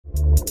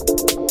All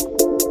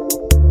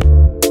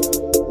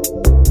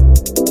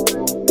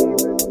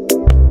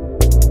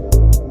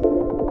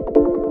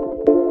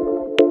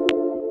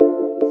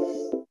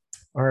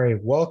right,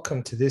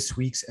 welcome to this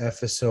week's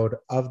episode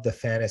of the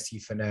Fantasy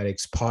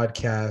Fanatics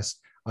podcast.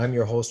 I'm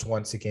your host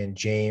once again,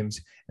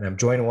 James, and I'm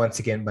joined once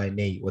again by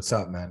Nate. What's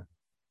up, man?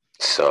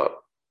 So,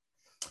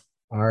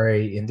 All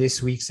right, in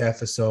this week's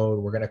episode,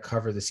 we're going to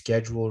cover the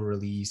schedule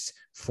release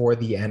for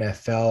the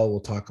NFL. We'll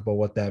talk about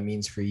what that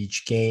means for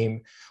each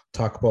game,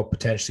 talk about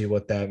potentially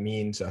what that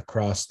means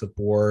across the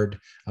board,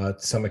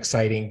 some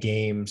exciting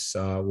games.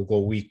 We'll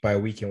go week by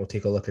week and we'll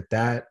take a look at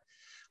that.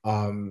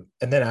 And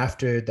then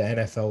after the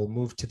NFL, we'll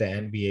move to the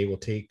NBA. We'll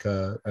take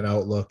an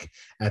outlook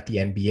at the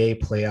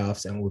NBA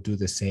playoffs, and we'll do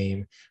the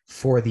same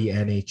for the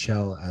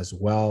NHL as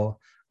well.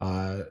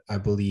 I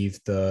believe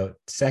the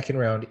second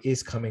round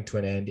is coming to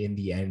an end in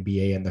the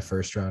NBA, and the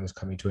first round is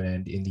coming to an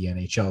end in the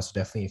NHL. So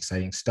definitely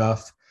exciting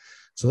stuff.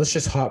 So let's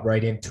just hop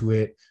right into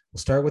it. We'll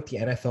start with the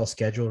NFL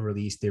schedule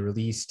release. They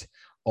released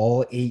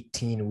all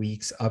 18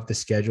 weeks of the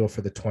schedule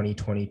for the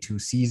 2022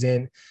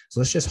 season. So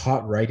let's just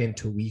hop right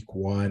into week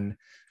one.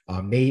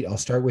 Nate, I'll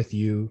start with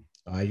you.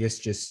 I guess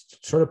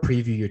just sort of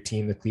preview your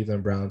team, the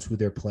Cleveland Browns, who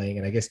they're playing,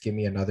 and I guess give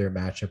me another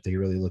matchup that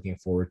you're really looking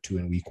forward to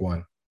in week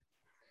one.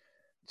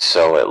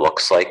 so it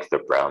looks like the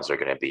Browns are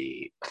going to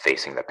be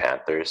facing the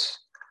Panthers.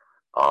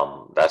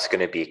 That's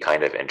going to be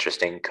kind of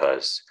interesting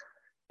because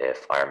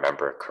if I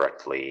remember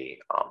correctly,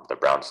 the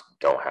Browns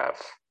don't have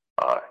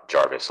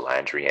Jarvis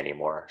Landry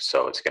anymore,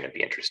 so it's going to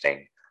be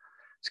interesting.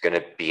 It's going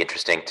to be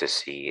interesting to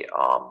see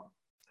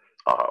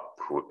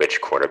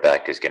which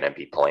quarterback is going to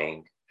be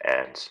playing,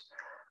 and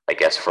I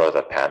guess for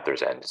the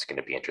Panthers end, it's going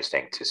to be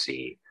interesting to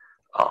see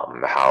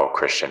how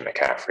Christian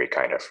McCaffrey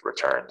kind of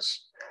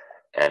returns.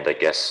 And I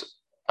guess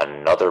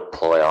another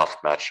playoff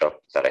matchup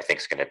that I think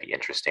is going to be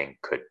interesting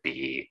could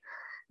be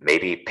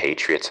maybe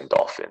Patriots and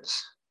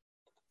Dolphins.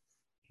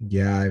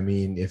 Yeah, I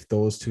mean, if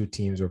those two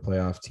teams were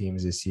playoff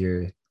teams this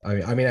year, I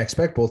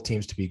expect both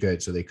teams to be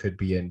good, so they could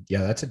be in.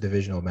 Yeah, that's a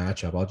divisional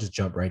matchup. I'll just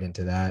jump right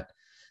into that.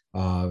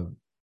 Uh,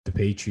 the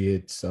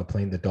Patriots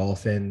playing the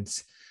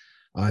Dolphins.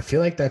 I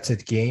feel like that's a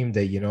game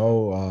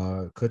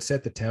that, could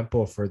set the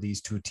tempo for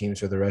these two teams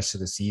for the rest of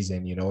the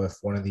season. If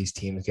one of these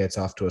teams gets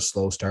off to a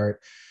slow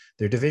start,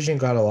 their division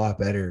got a lot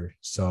better.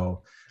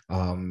 So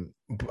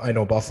I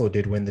know Buffalo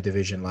did win the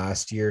division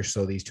last year.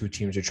 So these two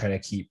teams are trying to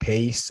keep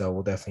pace. So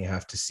we'll definitely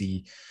have to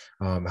see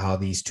how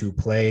these two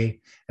play.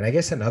 And I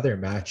guess another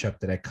matchup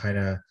that I kind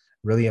of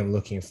really am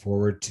looking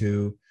forward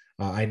to.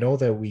 I know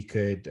that we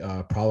could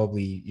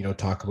probably,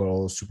 talk about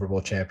all those Super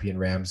Bowl champion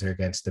Rams are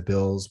against the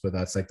Bills, but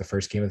that's like the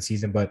first game of the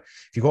season. But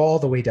if you go all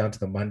the way down to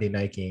the Monday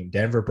night game,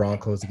 Denver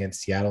Broncos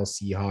against Seattle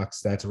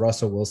Seahawks, that's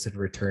Russell Wilson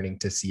returning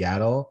to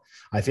Seattle.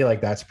 I feel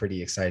like that's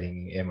pretty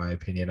exciting in my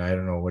opinion. I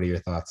don't know. What are your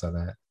thoughts on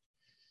that?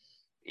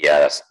 Yeah,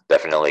 that's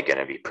definitely going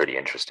to be pretty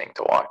interesting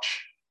to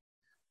watch.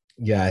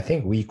 Yeah, I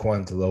think week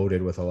one's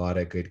loaded with a lot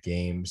of good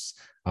games.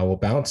 We'll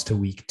bounce to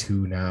week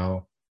two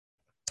now.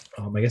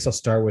 I guess I'll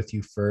start with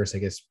you first. I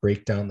guess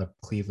break down the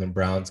Cleveland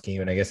Browns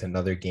game, and I guess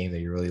another game that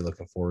you're really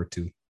looking forward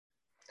to.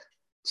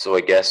 So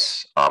I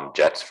guess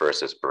Jets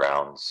versus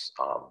Browns.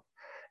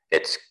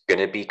 It's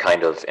going to be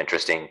kind of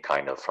interesting,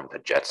 kind of from the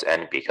Jets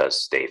end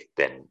because they've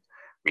been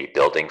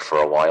rebuilding for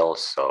a while.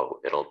 So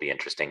it'll be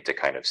interesting to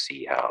kind of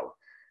see how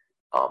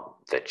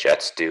the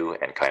Jets do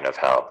and kind of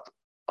how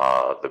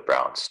the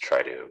Browns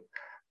try to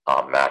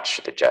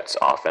match the Jets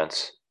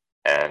offense.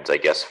 And I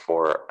guess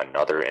for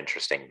another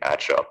interesting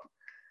matchup,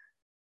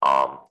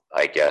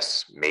 I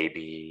guess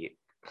maybe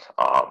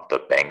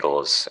the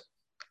Bengals,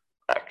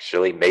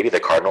 actually, maybe the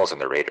Cardinals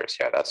and the Raiders.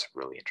 Yeah, that's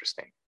really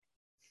interesting.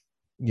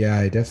 Yeah,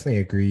 I definitely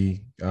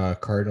agree.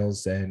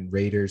 Cardinals and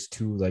Raiders,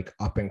 two like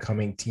up and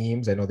coming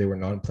teams. I know they were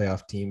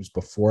non-playoff teams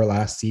before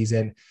last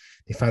season.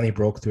 They finally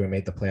broke through and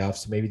made the playoffs.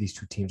 So maybe these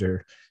two teams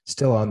are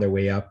still on their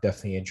way up.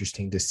 Definitely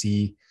interesting to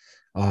see.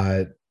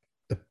 Uh,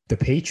 the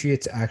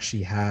Patriots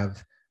actually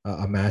have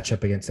a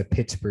matchup against the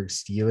Pittsburgh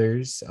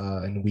Steelers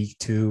in week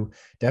two.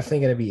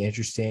 Definitely going to be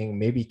interesting.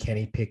 Maybe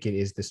Kenny Pickett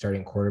is the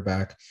starting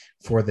quarterback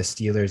for the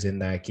Steelers in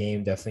that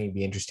game. Definitely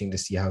be interesting to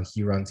see how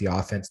he runs the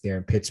offense there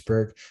in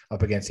Pittsburgh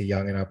up against a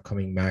young and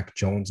upcoming Mac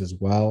Jones as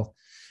well.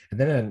 And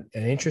then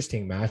an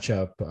interesting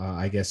matchup,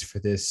 I guess, for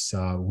this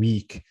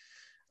week.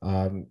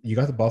 You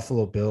got the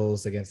Buffalo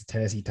Bills against the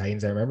Tennessee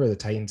Titans. I remember the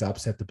Titans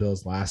upset the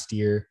Bills last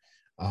year.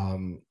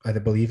 I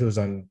believe it was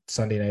on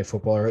Sunday Night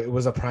Football, or it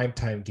was a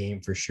primetime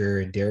game for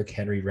sure. And Derrick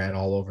Henry ran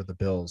all over the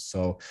Bills.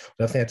 So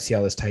we'll definitely have to see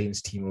how this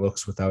Titans team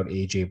looks without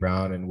AJ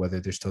Brown and whether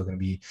they're still going to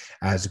be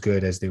as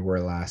good as they were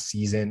last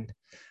season.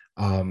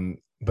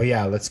 But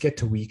yeah, let's get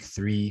to week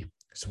three.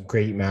 Some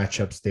great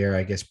matchups there.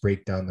 I guess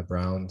break down the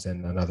Browns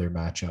and another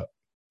matchup.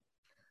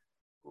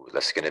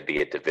 That's going to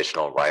be a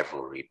divisional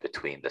rivalry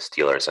between the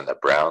Steelers and the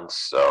Browns.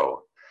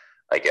 So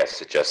I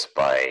guess just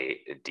by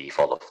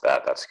default of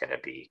that, that's going to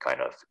be kind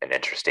of an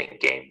interesting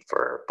game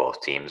for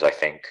both teams, I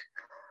think.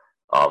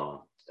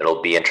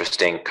 It'll be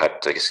interesting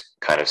to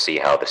kind of see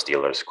how the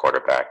Steelers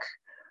quarterback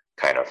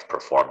kind of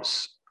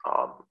performs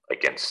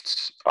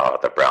against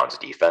the Browns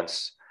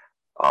defense.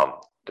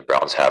 The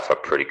Browns have a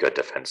pretty good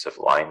defensive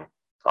line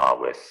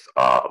with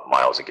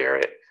Myles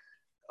Garrett,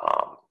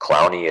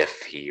 Clowney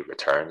if he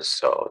returns.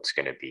 So it's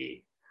going to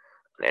be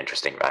an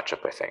interesting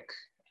matchup, I think.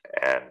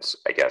 And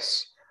I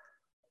guess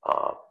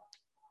uh,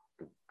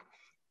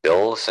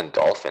 Bills and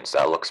Dolphins,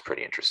 that looks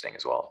pretty interesting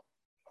as well.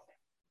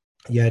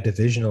 Yeah,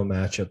 divisional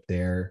matchup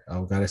there.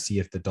 We've got to see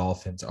if the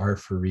Dolphins are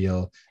for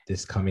real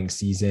this coming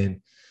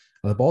season.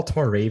 The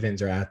Baltimore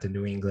Ravens are at the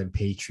New England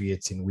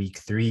Patriots in week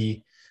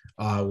 3.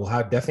 We'll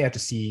definitely have to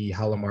see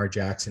how Lamar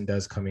Jackson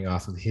does coming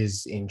off of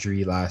his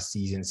injury last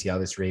season, see how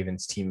this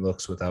Ravens team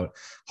looks without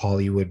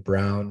Hollywood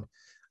Brown.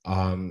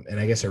 And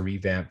I guess a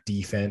revamped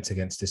defense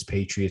against this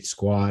Patriots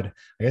squad.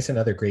 I guess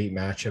another great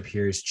matchup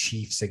here is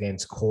Chiefs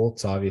against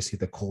Colts. Obviously,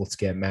 the Colts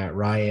get Matt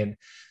Ryan.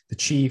 The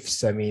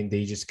Chiefs, I mean,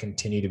 they just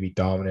continue to be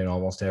dominant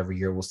almost every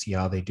year. We'll see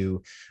how they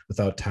do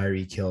without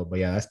Tyreek Hill. But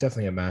yeah, that's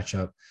definitely a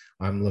matchup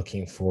I'm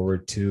looking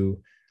forward to.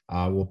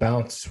 We'll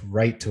bounce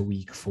right to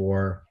week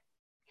 4.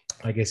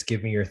 I guess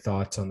give me your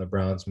thoughts on the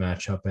Browns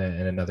matchup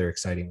and another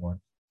exciting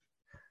one.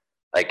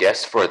 I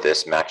guess for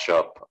this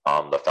matchup,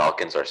 the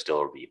Falcons are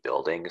still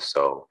rebuilding,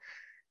 so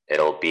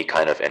it'll be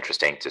kind of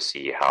interesting to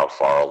see how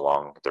far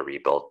along the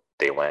rebuild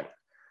they went.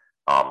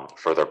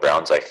 For the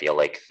Browns, I feel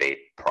like they'd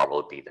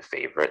probably be the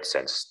favorite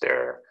since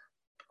they're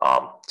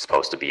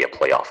supposed to be a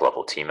playoff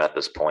level team at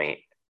this point,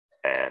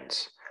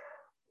 and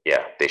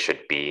yeah, they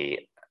should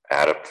be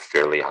at a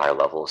fairly high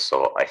level.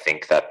 So I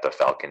think that the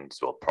Falcons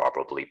will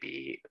probably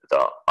be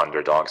the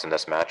underdogs in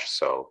this match.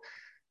 So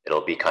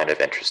it'll be kind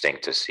of interesting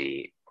to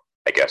see,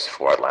 I guess,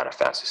 for Atlanta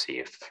fans to see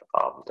if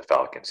the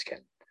Falcons can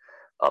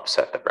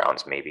upset the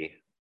Browns, maybe.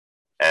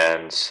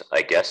 And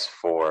I guess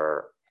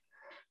for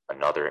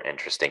another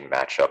interesting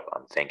matchup,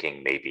 I'm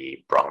thinking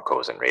maybe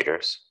Broncos and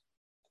Raiders.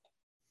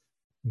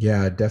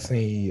 Yeah,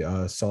 definitely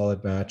a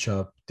solid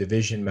matchup,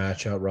 division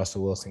matchup.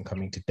 Russell Wilson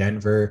coming to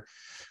Denver.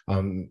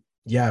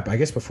 Yeah, but I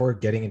guess before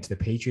getting into the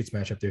Patriots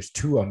matchup, there's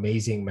 2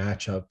 amazing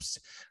matchups.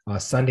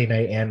 Sunday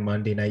night and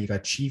Monday night, you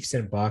got Chiefs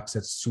and Bucks.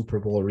 That's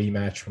Super Bowl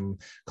rematch from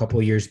a couple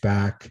of years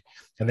back.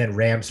 And then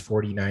Rams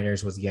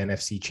 49ers was the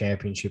NFC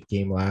Championship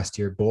game last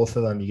year. Both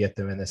of them, you get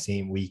them in the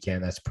same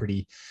weekend. That's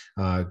pretty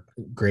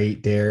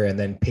great there. And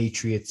then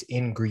Patriots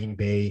in Green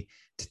Bay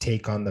to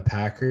take on the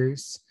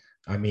Packers.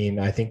 I mean,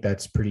 I think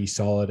that's pretty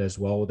solid as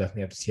well. We'll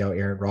definitely have to see how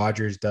Aaron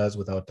Rodgers does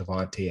without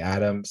Devontae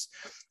Adams.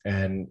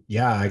 And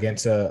yeah,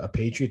 against a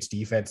Patriots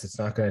defense, it's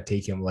not going to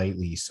take him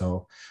lightly.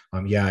 So,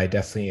 yeah, I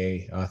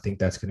definitely think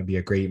that's going to be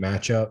a great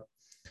matchup.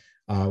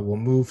 We'll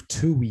move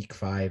to week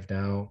 5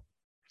 now,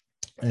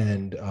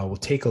 and we'll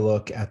take a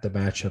look at the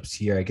matchups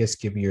here. I guess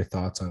give me your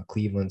thoughts on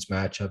Cleveland's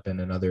matchup and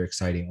another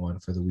exciting one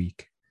for the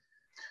week.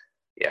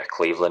 Yeah,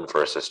 Cleveland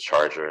versus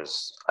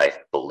Chargers. I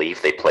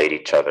believe they played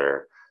each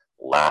other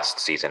last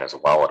season as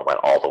well and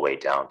went all the way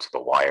down to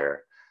the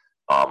wire.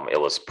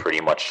 It was pretty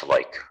much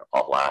like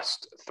a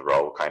last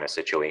throw kind of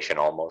situation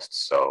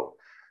almost. So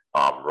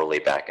really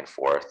back and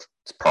forth.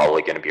 It's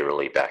probably going to be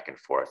really back and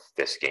forth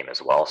this game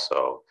as well.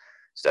 So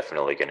it's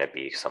definitely going to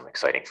be some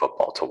exciting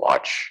football to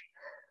watch.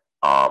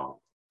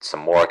 Some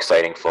more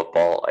exciting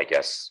football, I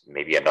guess,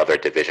 maybe another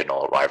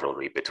divisional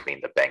rivalry between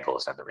the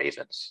Bengals and the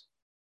Ravens.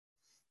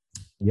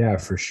 Yeah,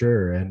 for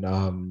sure. And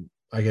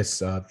I guess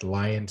the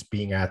Lions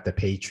being at the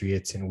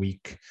Patriots in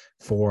week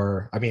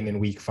 4, I mean, in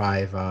week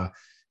 5,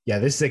 yeah,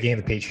 this is a game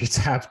the Patriots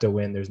have to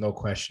win. There's no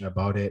question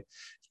about it.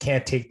 You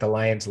can't take the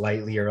Lions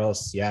lightly, or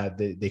else, yeah,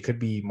 they could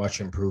be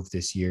much improved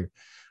this year.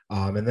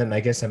 And then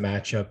I guess a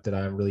matchup that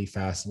I'm really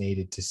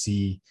fascinated to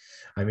see.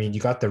 I mean, you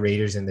got the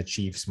Raiders and the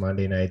Chiefs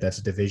Monday night. That's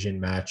a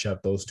division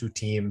matchup. Those 2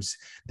 teams,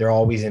 they're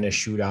always in a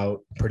shootout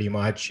pretty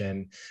much.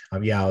 And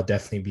yeah, it'll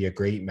definitely be a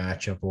great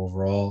matchup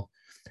overall.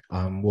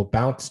 We'll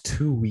bounce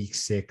to week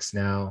 6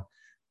 now.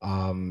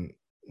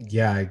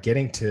 Yeah,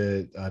 getting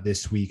to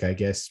this week, I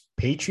guess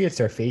Patriots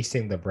are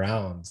facing the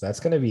Browns. That's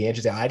going to be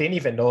interesting. I didn't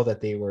even know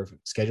that they were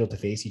scheduled to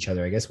face each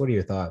other. I guess, what are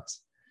your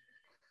thoughts?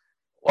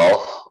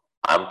 Well,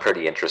 I'm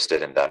pretty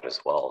interested in that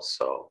as well.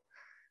 So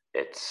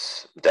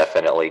it's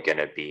definitely going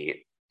to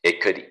be,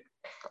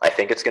 I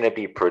think it's going to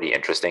be pretty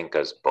interesting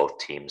because both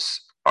teams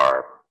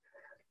are,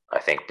 I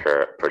think,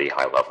 pretty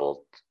high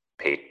level.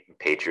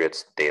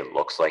 Patriots, they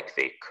looks like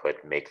they could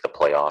make the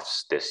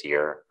playoffs this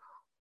year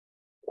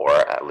or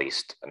at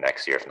least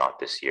next year, if not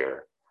this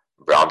year.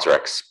 Browns are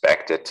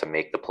expected to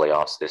make the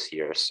playoffs this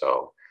year.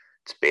 So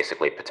it's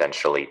basically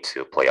potentially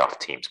 2 playoff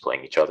teams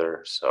playing each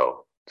other.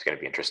 So it's going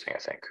to be interesting, I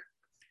think.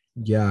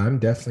 Yeah, I'm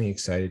definitely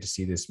excited to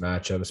see this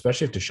matchup,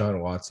 especially if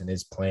Deshaun Watson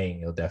is playing.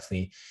 He'll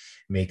definitely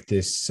make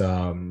this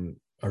a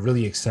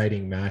really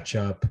exciting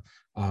matchup.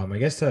 I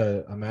guess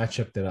a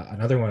matchup that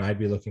another one I'd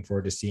be looking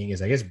forward to seeing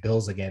is, I guess,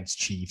 Bills against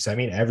Chiefs. I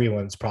mean,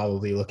 everyone's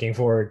probably looking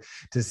forward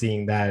to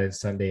seeing that.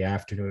 It's Sunday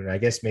afternoon. I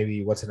guess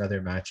maybe what's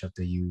another matchup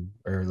that you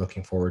are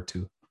looking forward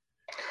to?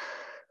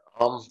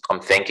 I'm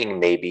thinking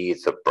maybe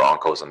the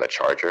Broncos and the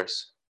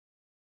Chargers.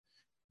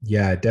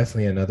 Yeah,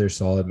 definitely another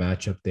solid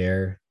matchup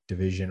there.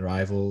 division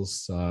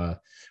rivals.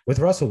 With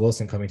Russell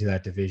Wilson coming to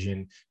that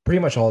division, pretty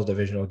much all the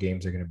divisional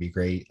games are going to be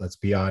great. Let's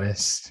be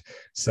honest.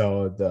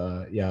 So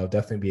it'll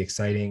definitely be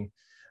exciting.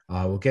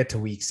 We'll get to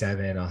week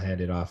 7. I'll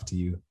hand it off to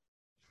you.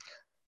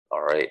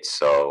 All right,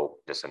 so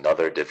there's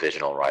another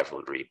divisional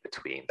rivalry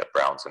between the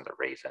Browns and the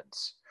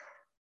Ravens.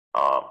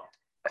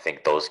 I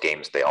think those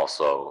games, they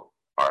also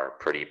are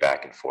pretty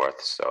back and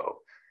forth, so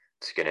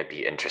it's going to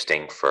be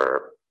interesting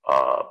for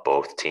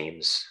both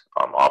teams.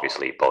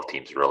 Obviously, both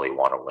teams really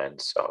want to win,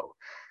 so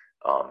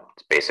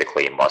it's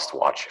basically a must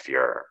watch if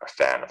you're a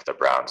fan of the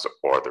Browns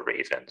or the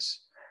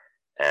Ravens.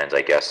 And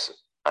I guess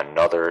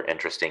another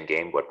interesting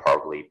game would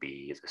probably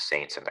be the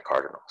Saints and the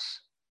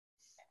Cardinals.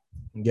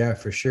 Yeah,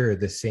 for sure.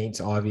 The Saints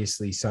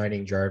obviously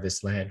signing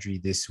Jarvis Landry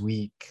this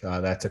week.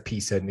 That's a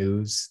piece of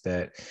news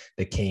that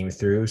came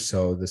through.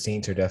 So the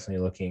Saints are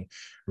definitely looking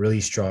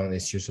really strong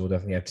this year. So we'll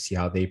definitely have to see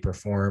how they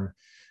perform.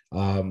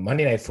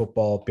 Monday Night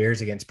Football,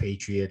 Bears against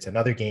Patriots.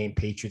 Another game.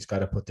 Patriots got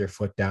to put their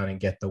foot down and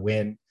get the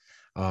win.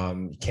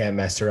 You can't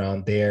mess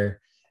around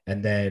there.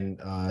 And then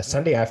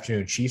Sunday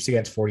afternoon, Chiefs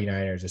against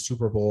 49ers, a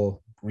Super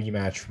Bowl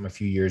rematch from a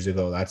few years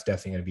ago. That's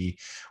definitely going to be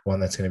one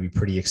that's going to be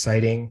pretty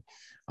exciting.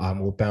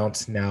 We'll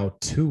bounce now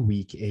to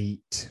week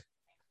 8,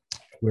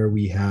 where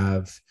we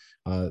have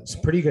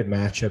some pretty good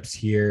matchups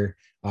here.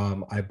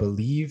 I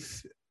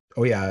believe,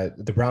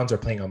 the Browns are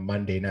playing on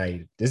Monday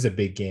night. This is a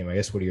big game. I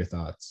guess, what are your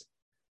thoughts?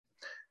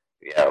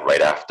 Yeah,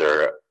 right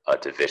after a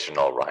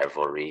divisional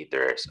rivalry,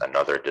 there's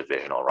another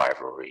divisional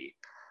rivalry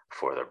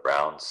for the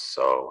Browns.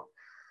 So,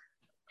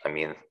 I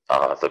mean,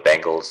 the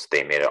Bengals,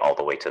 they made it all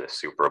the way to the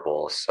Super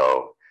Bowl.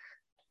 So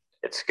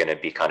it's going to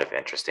be kind of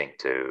interesting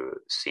to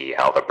see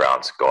how the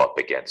Browns go up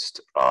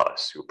against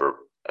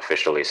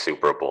officially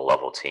Super Bowl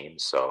level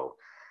teams. So,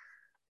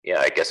 yeah,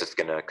 I guess it's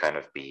going to kind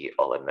of be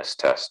a litmus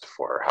test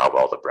for how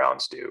well the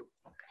Browns do.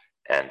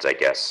 And I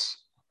guess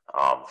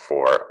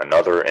for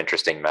another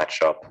interesting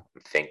matchup,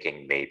 I'm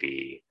thinking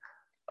maybe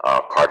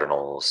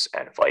Cardinals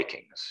and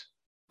Vikings.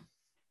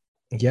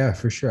 Yeah,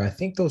 for sure. I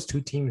think those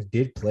two teams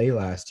did play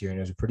last year, and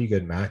it was a pretty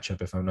good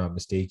matchup, if I'm not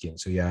mistaken.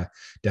 So, yeah,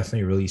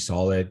 definitely really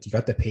solid. You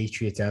got the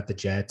Patriots at the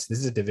Jets. This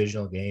is a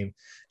divisional game.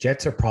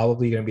 Jets are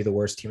probably going to be the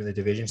worst team in the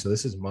division. So,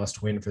 this is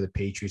must win for the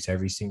Patriots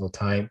every single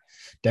time.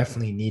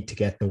 Definitely need to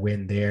get the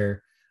win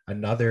there.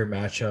 Another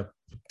matchup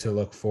to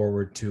look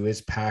forward to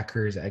is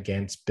Packers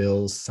against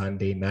Bills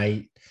Sunday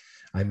night.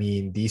 I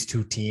mean, these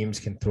two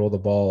teams can throw the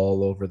ball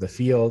all over the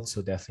field.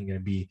 So, definitely going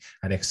to be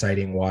an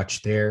exciting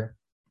watch there.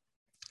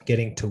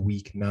 Getting to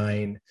week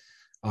 9,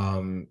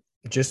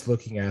 just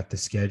looking at the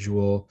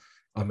schedule,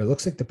 it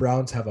looks like the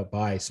Browns have a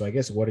bye. So I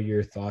guess, what are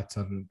your thoughts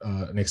on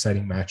an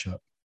exciting matchup?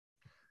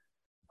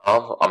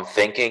 I'm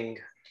thinking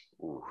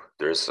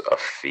there's a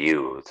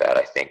few that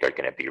I think are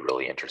going to be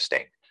really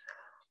interesting.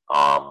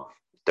 Um,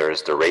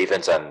 there's the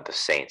Ravens and the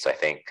Saints. I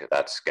think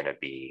that's going to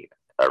be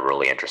a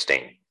really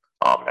interesting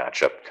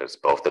matchup because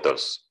both of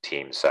those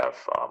teams have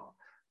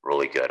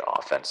really good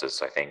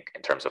offenses, I think,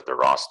 in terms of their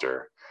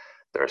roster.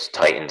 There's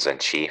Titans and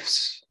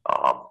Chiefs.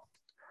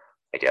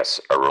 I guess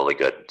a really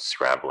good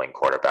scrambling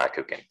quarterback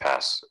who can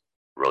pass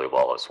really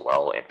well as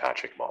well in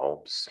Patrick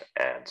Mahomes,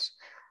 and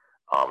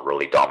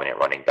really dominant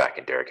running back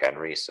in Derrick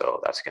Henry. So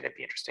that's going to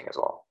be interesting as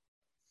well.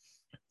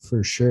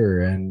 For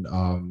sure. And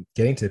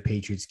getting to the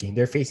Patriots game,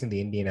 they're facing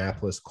the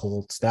Indianapolis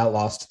Colts. That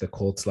loss to the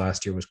Colts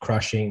last year was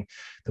crushing.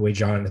 The way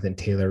Jonathan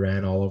Taylor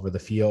ran all over the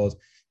field.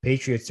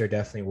 Patriots are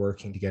definitely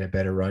working to get a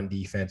better run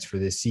defense for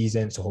this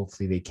season. So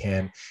hopefully they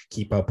can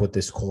keep up with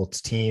this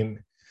Colts team.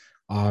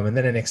 And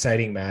then an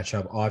exciting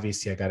matchup.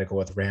 Obviously, I got to go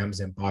with Rams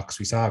and Bucks.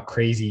 We saw how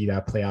crazy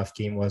that playoff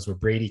game was where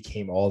Brady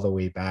came all the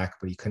way back,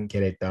 but he couldn't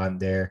get it done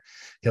there.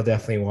 He'll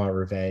definitely want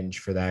revenge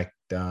for that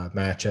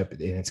matchup,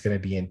 and it's going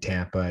to be in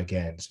Tampa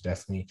again. So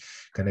definitely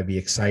going to be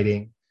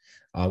exciting.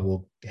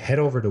 We'll head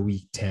over to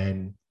week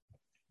 10.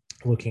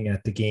 Looking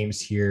at the games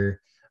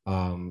here,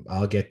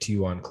 I'll get to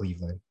you on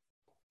Cleveland.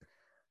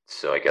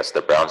 So I guess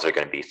the Browns are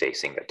going to be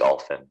facing the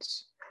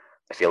Dolphins.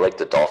 I feel like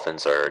the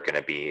Dolphins are going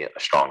to be a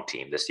strong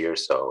team this year,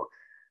 so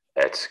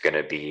it's going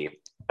to be,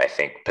 I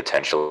think,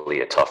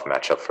 potentially a tough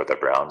matchup for the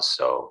Browns.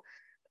 So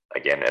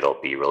again, it'll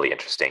be really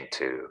interesting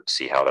to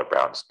see how the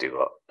Browns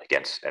do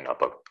against an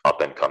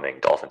up and coming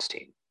Dolphins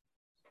team.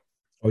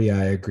 Oh yeah,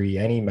 I agree.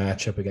 Any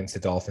matchup against the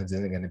Dolphins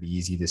isn't going to be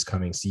easy this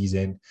coming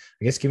season.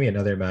 I guess, give me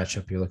another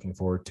matchup you're looking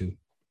forward to.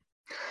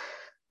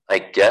 I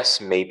guess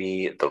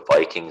maybe the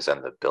Vikings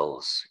and the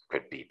Bills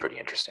could be pretty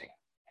interesting.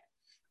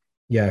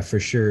 Yeah, for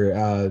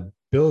sure.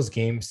 Bills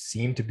games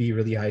seemed to be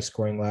really high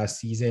scoring last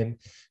season.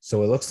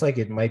 So it looks like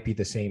it might be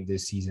the same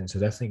this season. So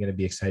definitely going to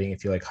be exciting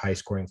if you like high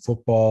scoring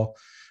football.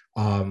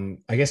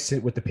 I guess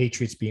with the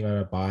Patriots being on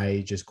a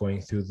bye, just going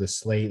through the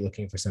slate,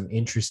 looking for some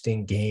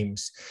interesting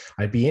games.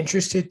 I'd be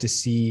interested to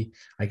see,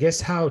 I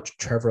guess, how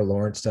Trevor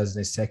Lawrence does in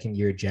his second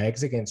year.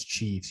 Jags against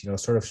Chiefs,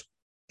 sort of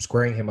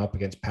squaring him up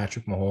against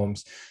Patrick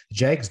Mahomes. The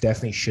Jags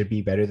definitely should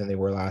be better than they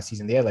were last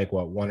season. They had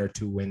 1 or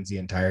 2 wins the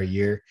entire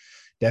year.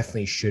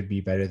 Definitely should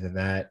be better than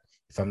that.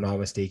 if I'm not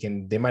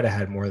mistaken. They might have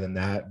had more than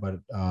that, but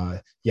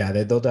yeah,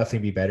 they'll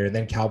definitely be better. And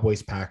then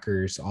Cowboys,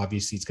 Packers,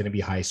 obviously it's going to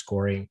be high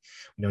scoring.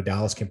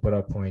 Dallas can put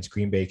up points.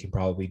 Green Bay can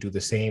probably do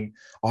the same.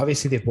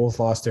 Obviously, they've both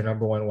lost their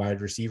number one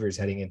wide receivers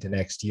heading into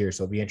next year.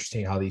 So it'll be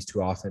interesting how these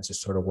two offenses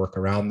sort of work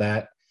around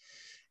that.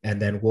 And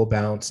then we'll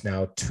bounce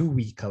now to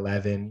week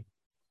 11.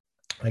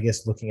 I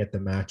guess looking at the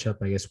matchup,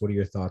 I guess, what are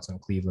your thoughts on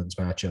Cleveland's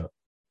matchup?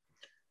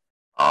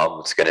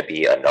 It's going to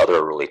be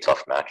another really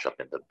tough matchup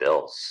in the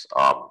Bills.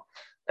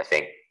 I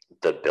think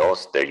the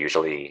Bills,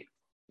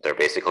 they're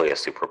basically a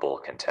Super Bowl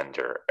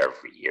contender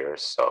every year.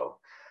 So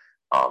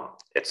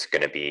it's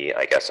going to be,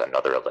 I guess,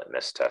 another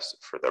litmus test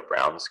for the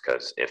Browns,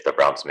 because if the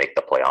Browns make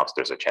the playoffs,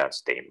 there's a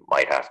chance they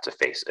might have to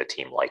face a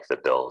team like the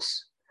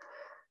Bills.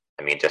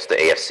 I mean, just the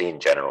AFC in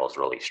general is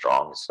really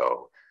strong,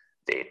 so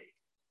they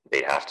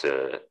they'd have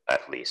to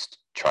at least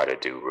try to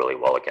do really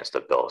well against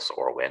the Bills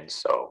or win.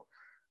 So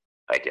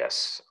I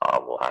guess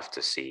we'll have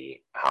to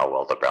see how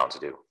well the Browns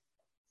do.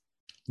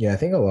 Yeah, I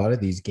think a lot of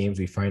these games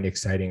we find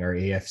exciting are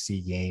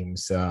AFC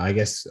games. I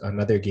guess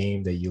another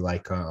game that you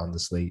like on the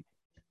slate.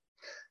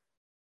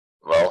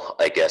 Well,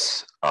 I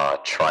guess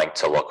trying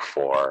to look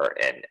for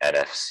an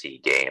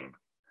NFC game,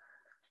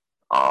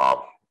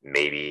 um,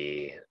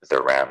 maybe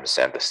the Rams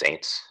and the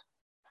Saints.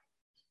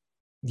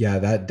 Yeah,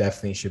 that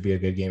definitely should be a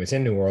good game. It's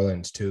in New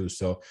Orleans too.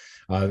 So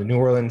New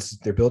Orleans,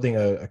 they're building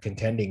a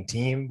contending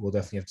team. We'll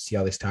definitely have to see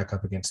how they stack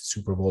up against the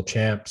Super Bowl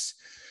champs.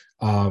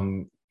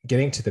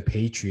 Getting to the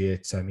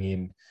Patriots, I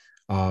mean,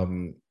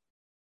 um,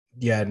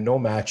 yeah, no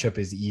matchup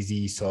is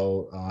easy.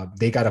 So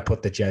they got to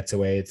put the Jets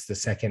away. It's the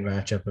second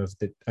matchup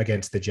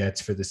against the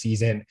Jets for the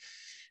season.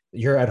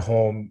 You're at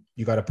home.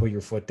 You got to put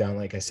your foot down,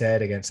 like I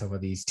said, against some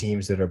of these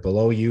teams that are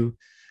below you.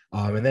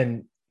 And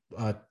then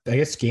I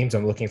guess games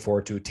I'm looking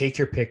forward to. Take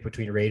your pick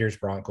between Raiders,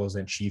 Broncos,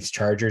 and Chiefs,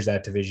 Chargers.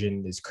 That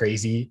division is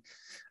crazy.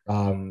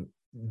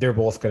 They're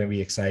both going to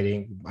be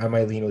exciting. I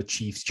might lean with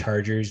Chiefs,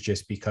 Chargers,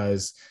 just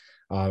because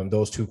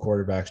those two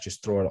quarterbacks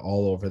just throw it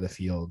all over the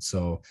field.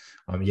 So,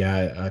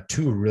 yeah,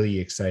 two really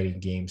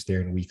exciting games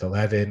there in week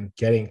 11.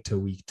 Getting to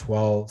week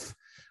 12,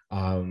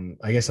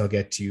 I guess I'll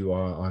get to you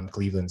on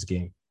Cleveland's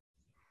game.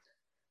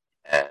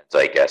 And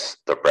I guess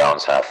the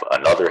Browns have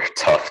another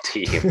tough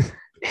team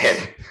in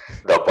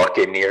the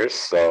Buccaneers.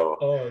 So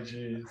Oh,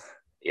 geez.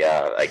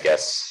 yeah, I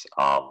guess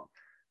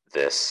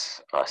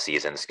this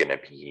season's going to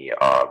be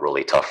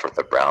really tough for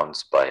the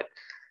Browns. But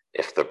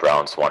if the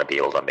Browns want to be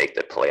able to make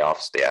the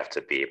playoffs, they have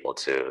to be able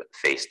to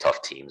face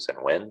tough teams and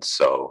win.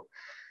 So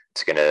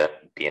it's going to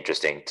be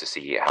interesting to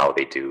see how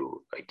they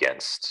do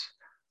against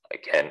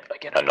again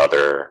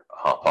another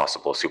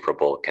possible Super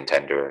Bowl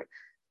contender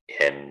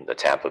in the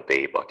Tampa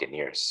Bay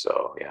Buccaneers.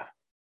 So yeah.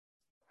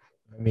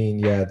 I mean,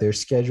 yeah, their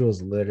schedule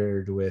is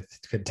littered with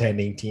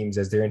contending teams,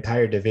 as their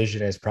entire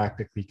division is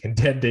practically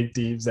contending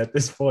teams at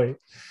this point.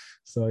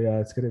 So yeah,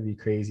 it's gonna be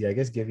crazy. I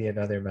guess give me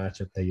another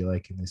matchup that you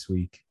like in this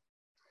week.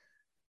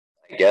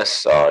 I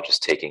guess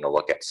just taking a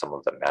look at some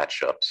of the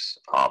matchups,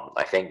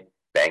 I think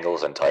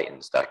Bengals and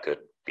Titans, that could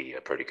be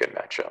a pretty good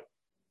matchup.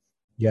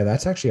 Yeah,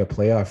 that's actually a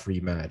playoff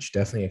rematch.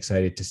 Definitely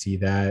excited to see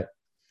that.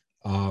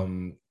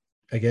 Um,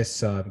 I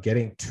guess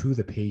getting to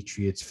the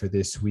Patriots for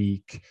this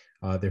week,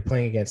 they're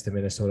playing against the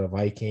Minnesota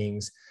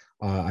Vikings.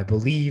 I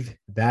believe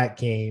that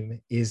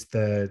game is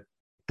the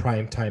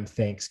primetime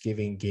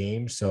Thanksgiving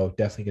game, so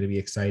definitely going to be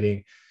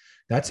exciting.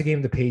 That's a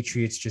game the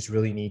Patriots just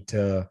really need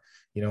to,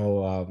 you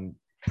know,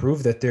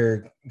 prove that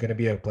they're going to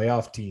be a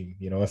playoff team.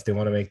 If they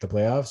want to make the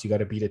playoffs, you got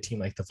to beat a team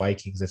like the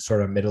Vikings that's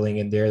sort of middling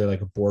in there. They're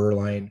like a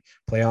borderline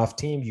playoff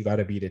team. You got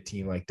to beat a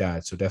team like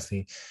that. So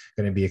definitely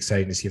going to be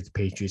exciting to see if the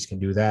Patriots can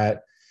do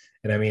that.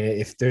 And I mean,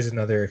 if there's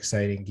another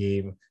exciting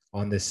game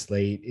on this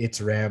slate,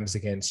 it's Rams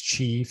against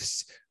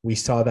Chiefs. We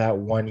saw that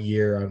one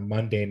year on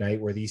Monday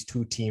night where these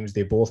two teams,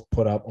 they both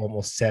put up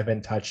almost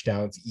 7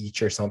 touchdowns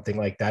each or something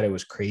like that. It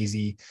was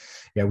crazy.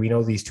 Yeah, we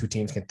know these two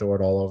teams can throw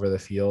it all over the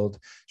field,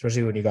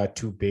 especially when you got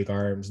two big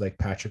arms like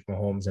Patrick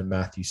Mahomes and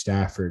Matthew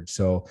Stafford.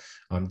 So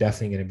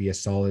definitely going to be a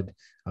solid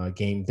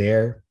game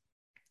there.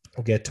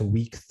 We'll get to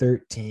week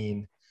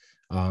 13.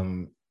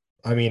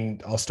 I mean,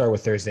 I'll start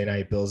with Thursday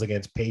night, Bills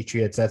against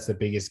Patriots. That's the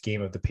biggest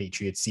game of the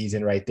Patriots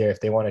season right there. If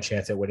they want a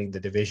chance at winning the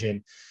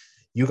division,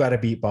 you got to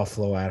beat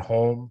Buffalo at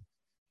home.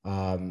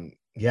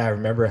 Yeah, I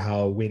remember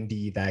how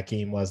windy that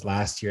game was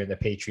last year and the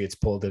Patriots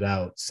pulled it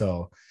out.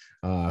 So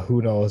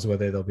who knows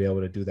whether they'll be able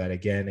to do that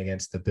again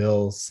against the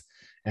Bills.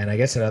 And I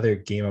guess another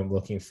game I'm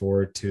looking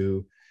forward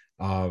to,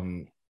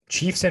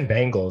 Chiefs and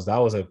Bengals. That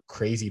was a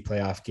crazy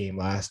playoff game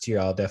last year.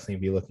 I'll definitely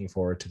be looking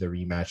forward to the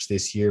rematch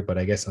this year, but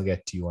I guess I'll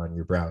get to you on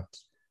your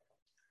Browns.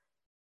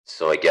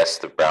 So I guess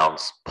the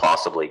Browns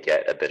possibly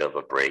get a bit of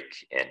a break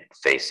in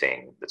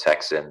facing the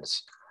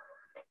Texans.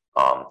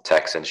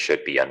 Texans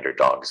should be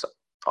underdogs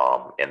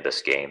in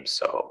this game.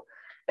 So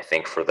I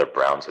think for the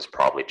Browns, it's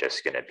probably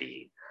just going to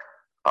be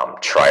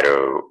try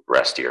to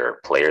rest your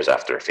players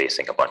after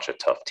facing a bunch of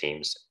tough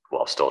teams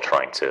while still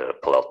trying to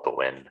pull out the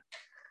win.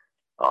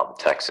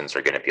 Texans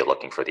are going to be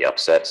looking for the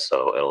upset,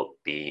 so it'll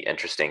be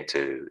interesting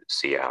to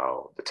see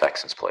how the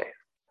Texans play.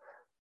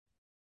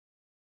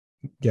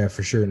 Yeah,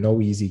 for sure.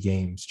 No easy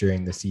games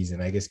during the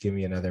season. I guess give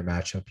me another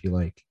matchup you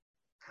like.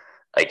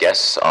 I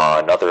guess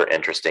another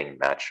interesting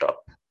matchup,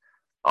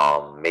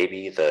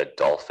 maybe the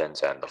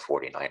Dolphins and the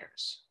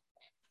 49ers.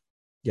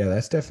 Yeah,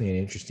 that's definitely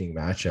an interesting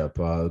matchup.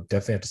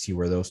 Definitely have to see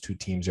where those two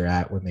teams are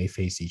at when they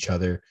face each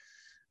other.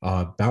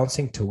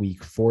 Bouncing to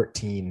week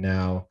 14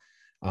 now.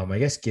 I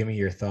guess give me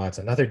your thoughts.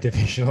 Another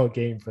divisional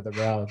game for the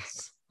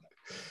Browns.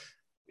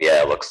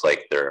 Yeah, it looks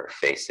like they're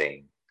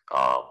facing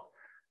um,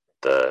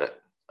 the,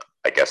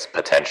 I guess,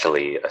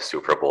 potentially a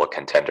Super Bowl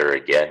contender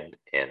again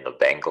in the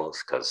Bengals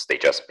because they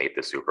just made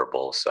the Super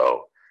Bowl.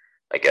 So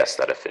I guess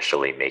that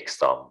officially makes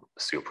them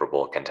Super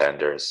Bowl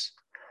contenders.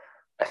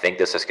 I think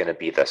this is going to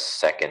be the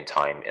second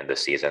time in the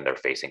season they're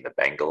facing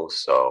the Bengals.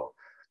 So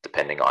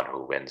depending on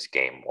who wins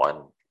game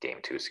one, game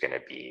two is going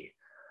to be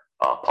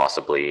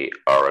possibly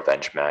a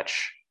revenge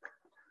match.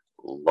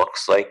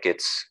 Looks like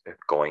it's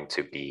going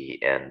to be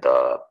in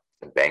the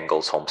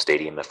Bengals home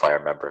stadium, if I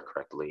remember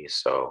correctly.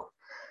 So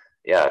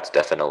yeah, it's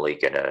definitely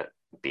gonna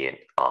be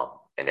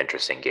an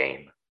interesting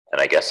game.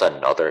 And I guess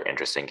another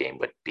interesting game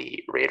would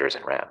be Raiders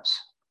and Rams.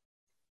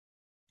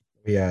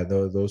 Yeah,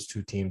 those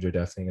two teams are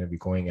definitely going to be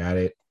going at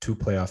it. Two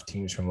playoff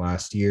teams from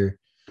last year.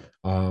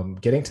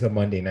 Getting to the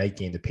Monday night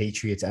game, the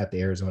Patriots at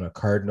the Arizona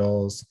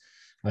Cardinals.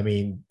 I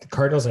mean, the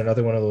Cardinals are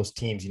another one of those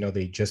teams.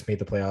 They just made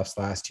the playoffs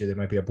last year. They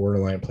might be a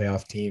borderline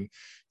playoff team.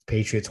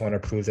 Patriots want to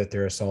prove that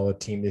they're a solid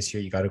team this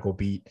year. You got to go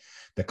beat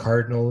the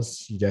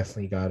Cardinals. You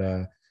definitely got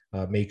to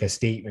make a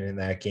statement in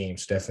that game.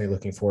 So definitely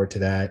looking forward to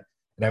that.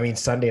 And I mean,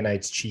 Sunday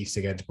night's Chiefs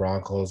against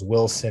Broncos,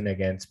 Wilson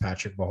against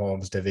Patrick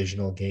Mahomes,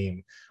 divisional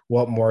game.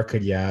 What more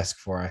could you ask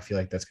for? I feel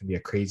like that's going to be a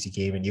crazy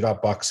game. And you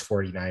got Bucks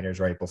 49ers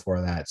right before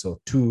that.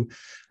 So two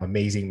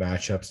amazing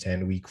matchups to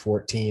end week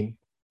 14.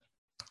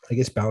 I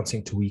guess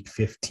bouncing to week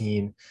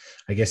 15.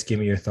 I guess give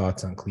me your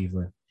thoughts on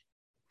Cleveland.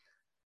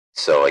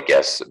 So I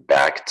guess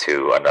back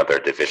to another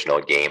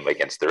divisional game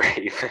against the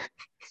Ravens.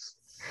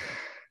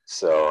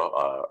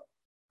 So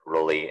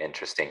really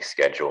interesting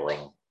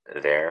scheduling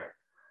there.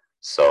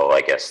 So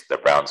I guess the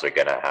Browns are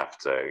gonna have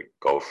to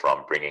go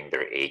from bringing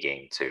their A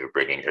game to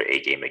bringing their A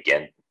game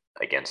again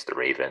against the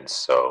Ravens.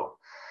 So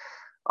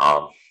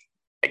um,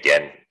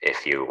 again,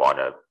 if you want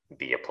to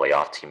be a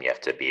playoff team, you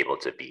have to be able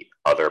to beat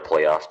other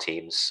playoff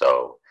teams.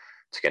 So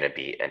it's going to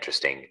be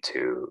interesting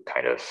to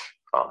kind of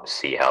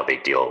see how they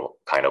deal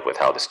kind of with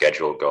how the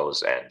schedule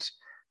goes and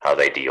how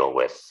they deal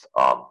with,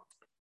 I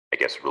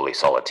guess, really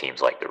solid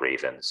teams like the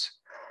Ravens.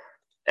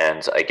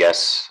 And I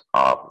guess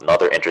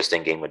another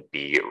interesting game would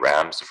be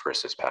Rams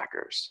versus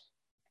Packers.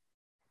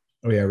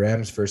 Oh yeah,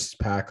 Rams versus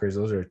Packers.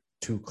 Those are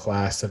two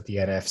class of the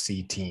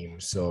NFC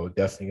teams. So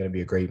definitely going to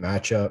be a great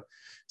matchup.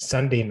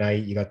 Sunday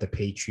night, you got the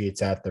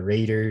Patriots at the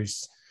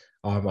Raiders.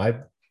 Um, I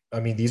I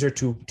mean, these are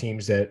two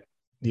teams that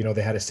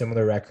they had a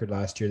similar record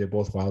last year. They're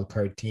both wild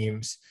card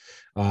teams.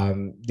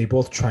 They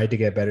both tried to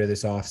get better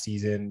this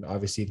offseason.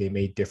 Obviously, they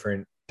made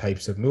different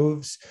types of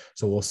moves.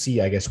 So we'll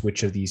see, I guess,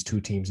 which of these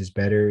two teams is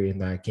better in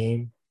that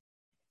game.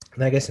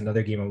 And I guess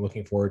another game I'm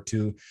looking forward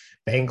to,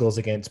 Bengals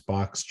against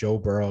Bucks, Joe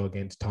Burrow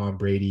against Tom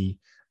Brady.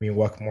 I mean,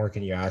 what more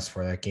can you ask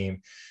for? That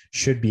game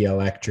should be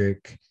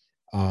electric.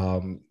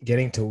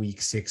 Getting to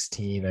week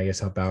 16, I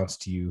guess I'll bounce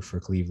to you for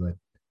Cleveland.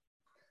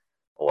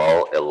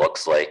 Well, it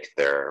looks like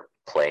they're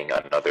playing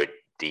another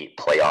deep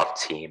playoff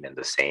team in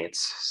the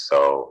Saints.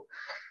 So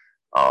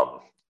um,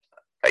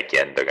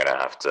 again, they're gonna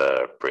have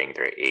to bring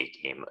their A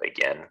game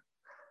again.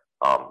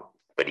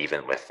 But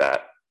even with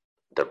that,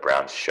 the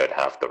Browns should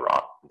have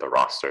the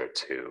roster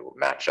to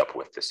match up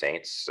with the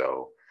Saints.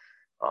 So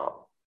um,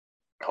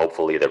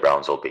 hopefully, the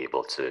Browns will be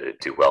able to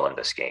do well in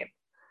this game.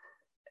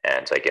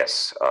 And I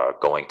guess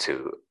going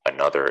to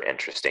another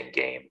interesting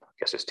game, I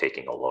guess is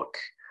taking a look.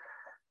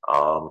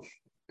 Um,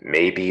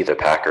 maybe the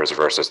Packers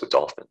versus the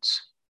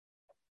Dolphins.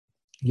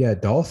 Yeah,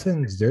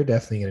 Dolphins, they're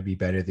definitely going to be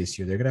better this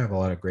year. They're going to have a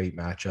lot of great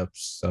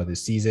matchups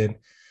this season.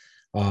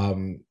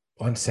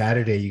 On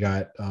Saturday, you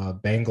got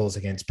Bengals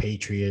against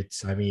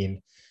Patriots. I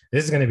mean,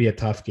 this is going to be a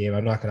tough game.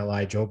 I'm not going to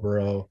lie. Joe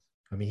Burrow,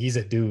 I mean, he's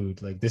a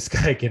dude. Like, this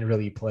guy can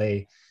really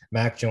play.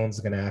 Mac Jones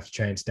is going to have to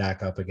try and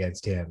stack up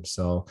against him.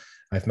 So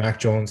if Mac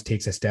Jones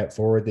takes a step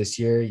forward this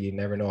year, you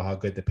never know how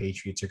good the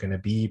Patriots are going to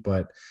be.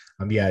 But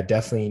yeah,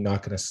 definitely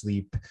not going to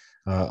sleep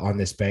on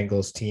this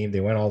Bengals team.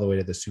 They went all the way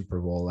to the Super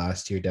Bowl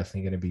last year.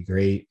 Definitely going to be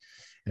great.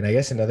 And I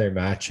guess another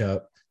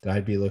matchup that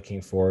I'd be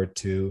looking forward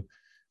to.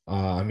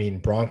 I mean,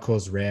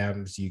 Broncos,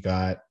 Rams, you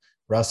got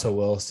Russell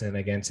Wilson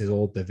against his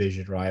old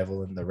division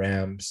rival in the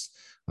Rams.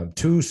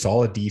 Two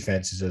solid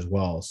defenses as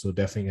well. So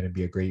definitely going to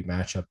be a great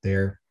matchup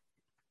there.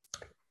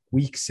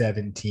 Week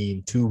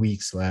 17, 2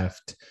 weeks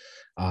left.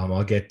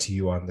 I'll get to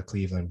you on the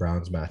Cleveland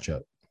Browns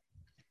matchup.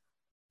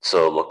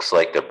 So it looks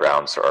like the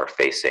Browns are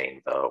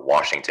facing the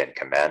Washington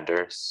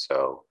Commanders.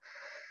 So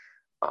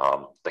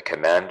the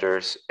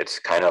Commanders, it's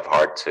kind of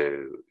hard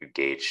to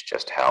gauge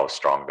just how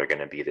strong they're going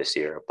to be this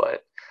year,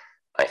 but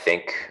I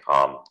think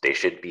they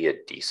should be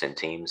a decent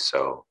team.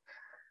 So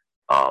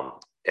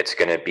it's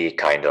going to be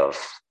kind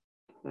of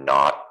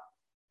not,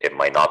 it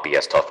might not be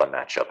as tough a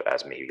matchup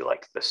as maybe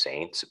like the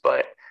Saints,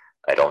 but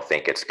I don't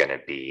think it's going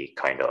to be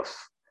kind of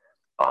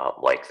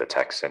like the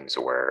Texans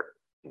where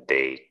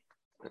they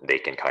they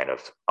can kind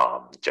of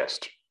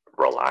just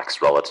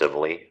relax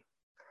relatively.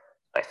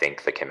 I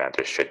think the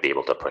Commanders should be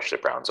able to push the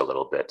Browns a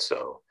little bit.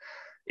 So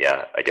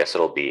yeah, I guess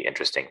it'll be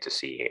interesting to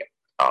see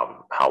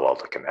how well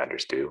the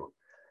Commanders do.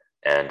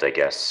 And I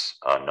guess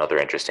another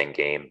interesting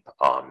game,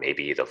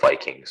 maybe the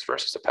Vikings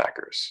versus the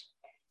Packers.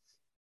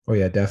 Oh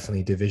yeah,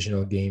 definitely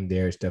divisional game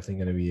there is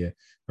definitely going to be a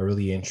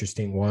really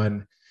interesting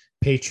one.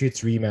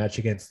 Patriots rematch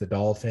against the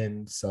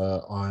Dolphins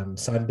on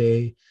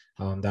Sunday.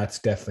 That's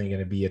definitely going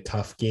to be a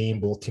tough game.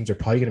 Both teams are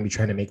probably going to be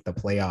trying to make the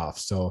playoffs,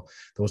 so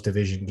those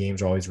division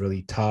games are always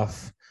really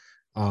tough.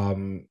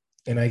 And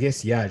I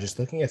guess yeah, just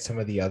looking at some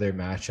of the other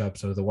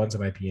matchups or the ones that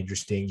might be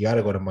interesting, you got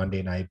to go to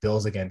Monday night.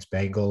 Bills against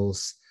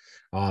Bengals,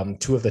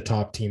 two of the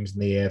top teams in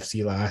the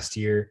AFC last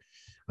year.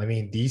 I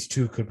mean, these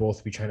two could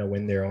both be trying to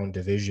win their own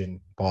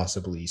division,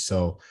 possibly.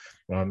 So,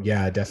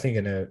 yeah,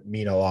 definitely going to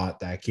mean a lot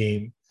that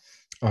game.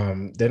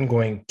 Then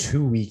going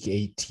to week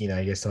 18,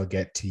 I guess I'll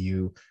get to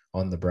you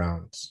on the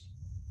Browns.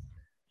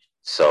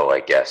 So I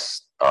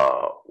guess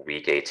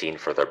week 18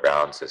 for the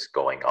Browns is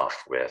going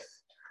off with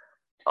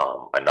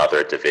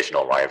another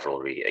divisional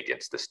rivalry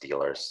against the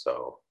Steelers.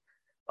 So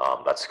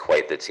that's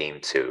quite the team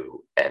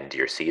to end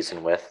your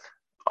season with.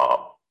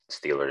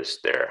 Steelers,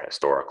 they're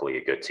historically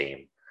a good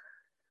team.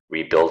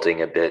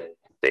 Rebuilding a bit,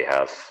 they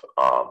have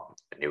a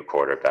new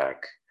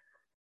quarterback.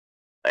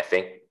 I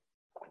think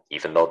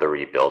even though they're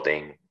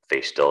rebuilding,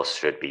 they still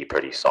should be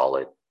pretty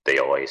solid. They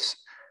always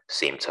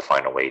seem to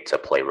find a way to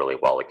play really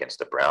well against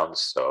the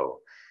Browns. So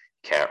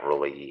can't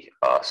really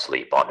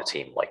sleep on a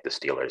team like the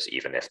Steelers,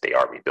 even if they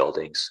are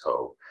rebuilding.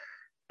 So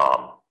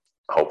um,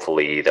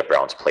 hopefully the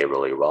Browns play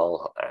really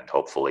well, and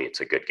hopefully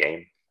it's a good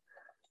game.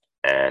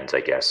 And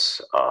I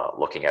guess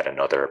looking at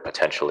another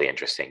potentially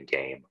interesting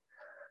game,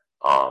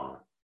 um,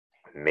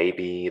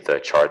 maybe the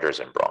Chargers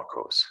and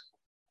Broncos.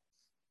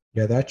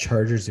 Yeah, that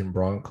Chargers and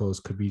Broncos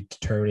could be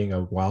determining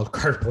a wild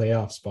card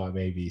playoff spot,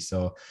 maybe.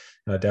 So,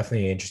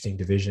 definitely an interesting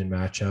division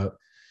matchup.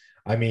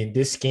 I mean,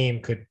 this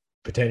game could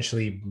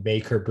potentially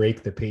make or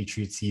break the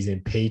Patriots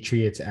season.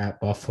 Patriots at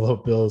Buffalo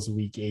Bills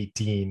week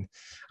 18.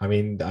 I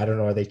mean, I don't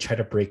know. They try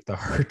to break the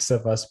hearts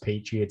of us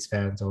Patriots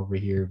fans over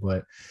here,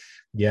 but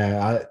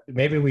yeah,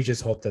 maybe we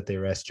just hope that they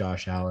rest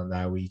Josh Allen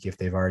that week if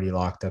they've already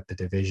locked up the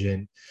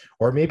division,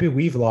 or maybe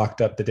we've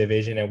locked up the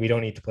division and we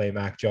don't need to play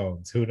Mac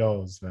Jones. Who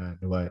knows, man?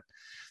 But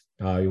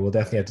you will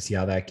definitely have to see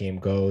how that game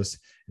goes.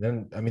 And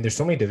then, I mean, there's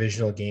so many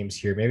divisional games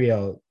here. Maybe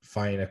I'll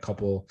find a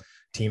couple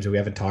teams that we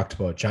haven't talked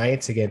about.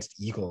 Giants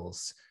against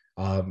Eagles.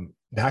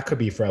 That could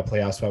be for a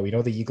playoff spot. We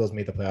know the Eagles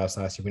made the playoffs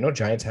last year. We know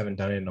Giants haven't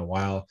done it in a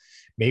while.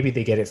 Maybe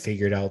they get it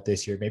figured out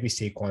this year. Maybe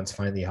Saquon's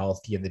finally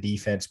healthy and the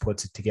defense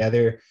puts it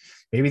together.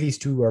 Maybe these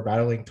two are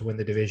battling to win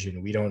the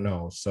division. We don't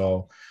know.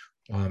 So,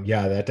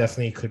 yeah, that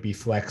definitely could be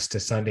flexed to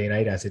Sunday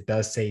night as it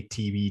does say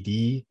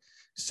TBD.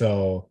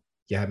 So,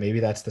 yeah, maybe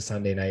that's the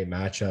Sunday night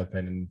matchup.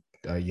 And,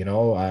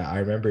 I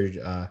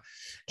remember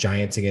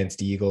Giants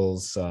against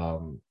Eagles.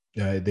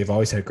 They've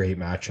always had great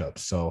matchups.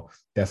 So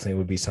definitely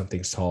would be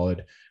something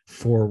solid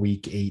for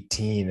week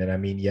 18. And I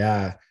mean,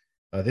 yeah,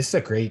 this is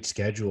a great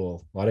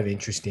schedule. A lot of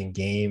interesting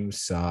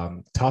games.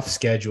 Tough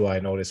schedule, I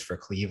noticed, for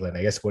Cleveland.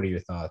 I guess, what are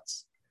your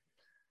thoughts?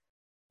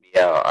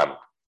 Yeah,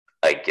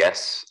 I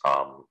guess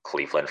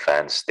Cleveland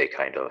fans, they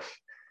kind of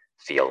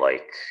feel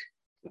like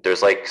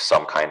there's like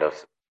some kind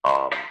of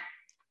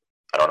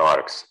I don't know how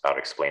to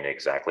explain it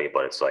exactly,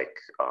 but it's like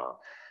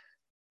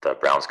the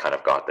Browns kind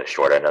of got the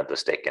short end of the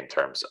stick in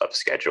terms of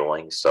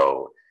scheduling.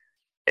 So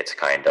it's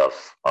kind of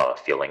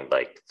feeling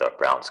like the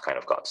Browns kind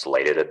of got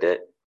slighted a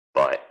bit.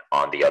 But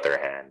on the other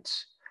hand,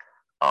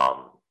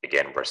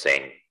 again, we're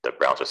saying the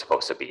Browns are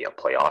supposed to be a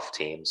playoff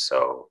team.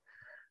 So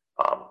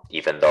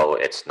even though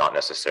it's not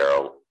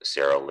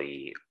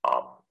necessarily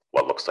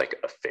what looks like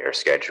a fair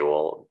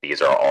schedule,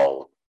 these are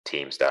all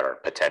teams that are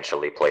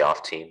potentially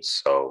playoff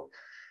teams. So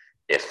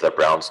if the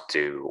Browns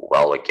do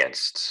well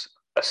against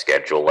a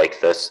schedule like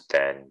this,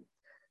 then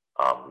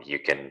you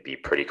can be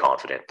pretty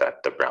confident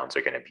that the Browns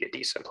are going to be a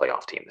decent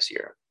playoff team this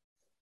year.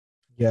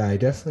 Yeah, I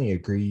definitely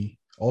agree.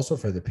 Also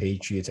for the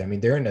Patriots, I mean,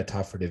 they're in a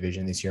tougher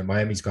division this year.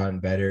 Miami's gotten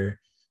better.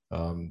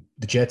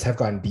 The Jets have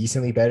gotten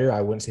decently better.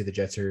 I wouldn't say the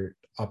Jets are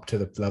up to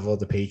the level of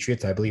the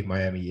Patriots. I believe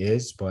Miami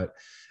is, but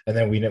and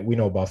then we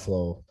know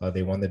Buffalo.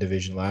 They won the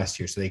division last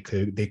year, so they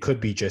could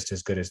be just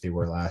as good as they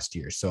were last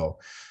year. So,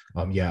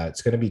 yeah,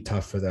 it's going to be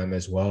tough for them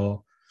as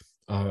well.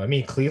 I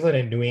mean, Cleveland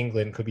and New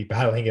England could be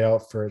battling it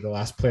out for the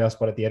last playoff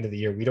spot at the end of the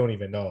year. We don't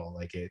even know.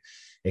 Like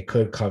it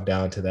could come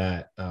down to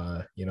that.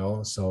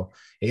 So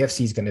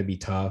AFC is going to be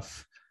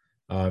tough.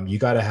 You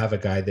got to have a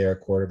guy there,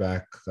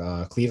 quarterback.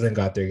 Cleveland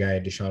got their guy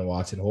in Deshaun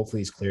Watson. Hopefully,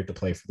 he's cleared to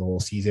play for the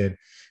whole season.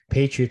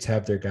 Patriots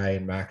have their guy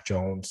in Mac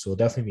Jones. So it'll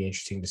definitely be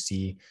interesting to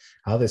see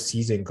how the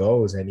season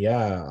goes. And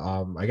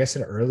yeah, I guess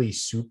an early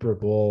Super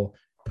Bowl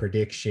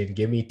prediction.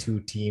 Give me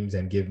two teams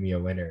and give me a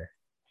winner.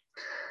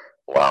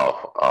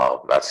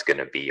 Wow, that's going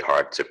to be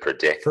hard to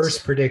predict.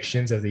 First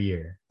predictions of the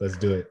year. Let's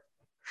do it.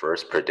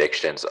 First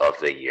predictions of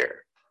the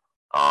year.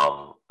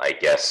 I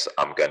guess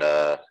I'm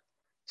gonna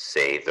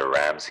say the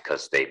Rams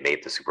because they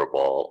made the Super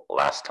Bowl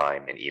last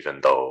time, and even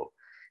though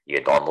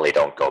you normally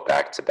don't go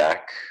back to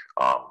back,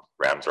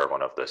 Rams are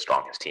one of the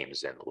strongest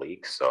teams in the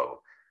league,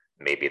 so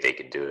maybe they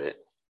can do it.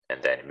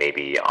 And then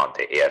maybe on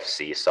the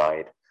AFC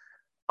side,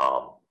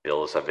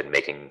 Bills have been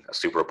making a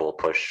Super Bowl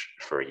push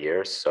for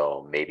years,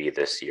 so maybe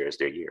this year is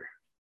their year.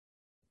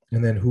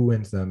 And then who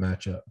wins that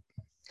matchup?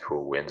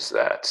 Who wins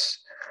that?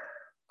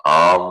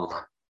 Um,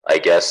 I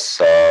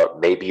guess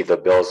maybe the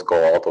Bills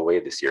go all the way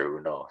this year.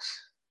 Who knows?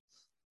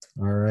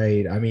 All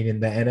right. I mean, in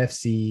the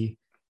NFC,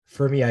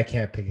 for me, I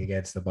can't pick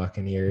against the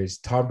Buccaneers.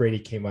 Tom Brady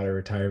came out of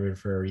retirement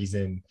for a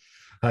reason.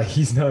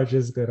 He's not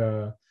just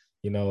gonna,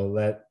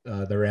 let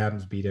the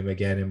Rams beat him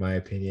again, in my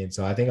opinion.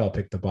 So I think I'll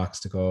pick the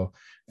Bucs to go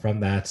from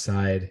that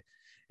side.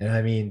 And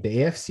I mean, the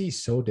AFC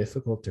is so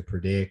difficult to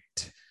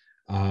predict.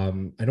 I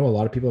know a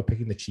lot of people are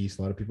picking the Chiefs.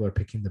 A lot of people are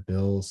picking the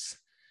Bills.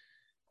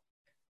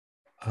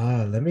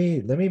 Let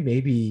me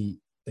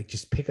maybe like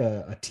just pick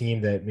a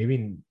team that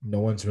maybe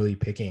no one's really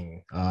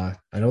picking. I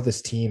know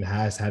this team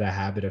has had a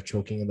habit of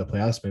choking in the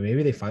playoffs, but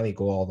maybe they finally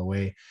go all the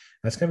way.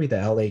 That's gonna be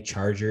the LA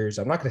Chargers.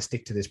 I'm not gonna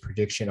stick to this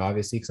prediction,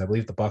 obviously, because I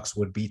believe the Bucks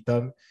would beat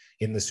them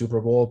in the Super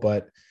Bowl,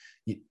 but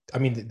I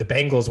mean, the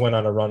Bengals went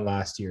on a run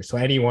last year, so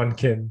anyone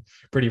can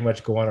pretty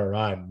much go on a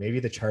run. Maybe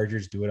the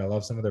Chargers do it. I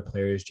love some of their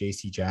players.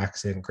 J.C.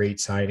 Jackson, great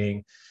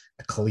signing.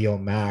 Khalil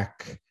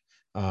Mack,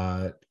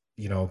 uh,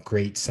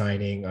 great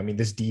signing. I mean,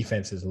 this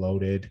defense is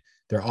loaded.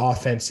 Their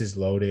offense is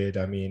loaded.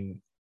 I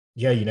mean,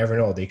 yeah, you never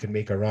know. They could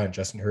make a run.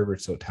 Justin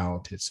Herbert's so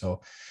talented.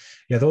 So,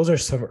 yeah, those are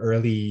some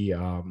early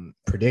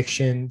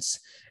predictions.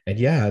 And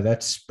yeah,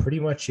 that's pretty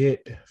much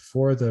it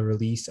for the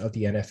release of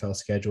the NFL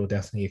schedule.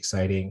 Definitely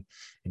exciting.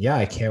 And yeah,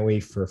 I can't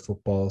wait for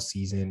football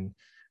season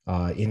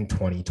in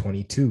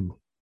 2022.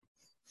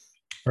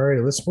 All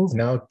right, let's move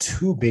now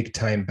to big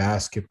time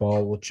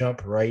basketball. We'll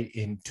jump right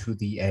into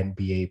the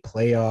NBA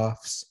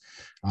playoffs.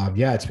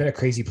 Yeah, it's been a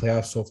crazy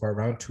playoff so far.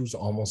 Round two's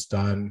almost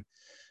done.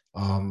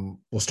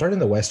 We'll start in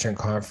the Western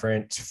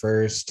Conference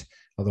first.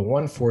 The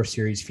 1-4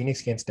 series, Phoenix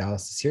against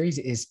Dallas. The series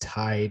is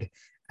tied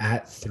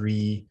at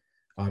 3.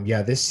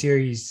 Yeah, this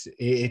series,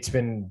 it's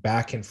been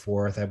back and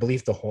forth. I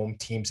believe the home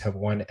teams have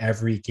won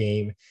every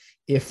game,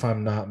 if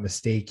I'm not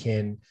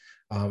mistaken.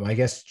 I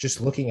guess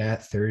just looking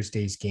at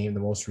Thursday's game,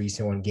 the most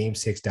recent one, Game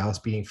 6, Dallas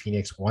beating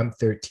Phoenix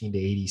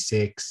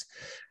 113-86.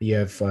 You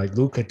have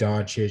Luka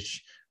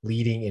Doncic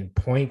leading in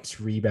points,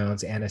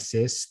 rebounds, and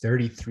assists,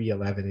 33,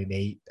 11, and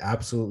 8.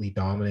 Absolutely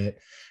dominant.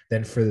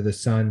 Then for the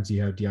Suns,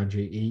 you have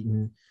DeAndre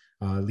Ayton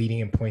leading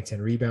in points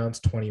and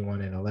rebounds,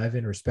 21 and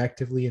 11,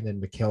 respectively. And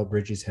then Mikal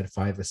Bridges had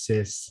 5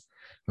 assists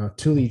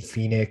to lead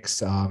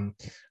Phoenix. I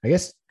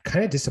guess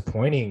kind of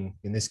disappointing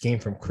in this game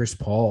from Chris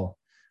Paul.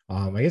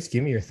 I guess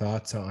give me your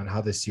thoughts on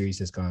how this series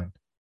has gone.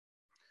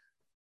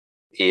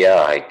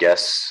 Yeah, I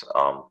guess,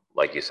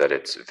 like you said,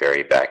 it's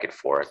very back and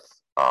forth.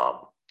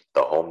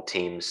 The home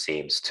team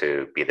seems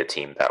to be the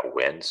team that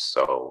wins.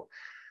 So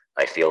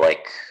I feel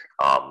like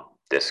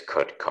this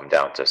could come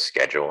down to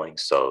scheduling.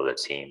 So the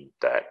team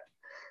that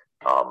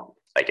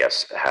I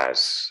guess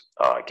has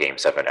Game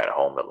 7 at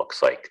home, it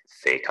looks like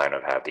they kind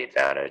of have the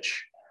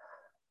advantage.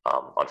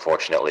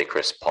 Unfortunately,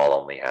 Chris Paul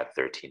only had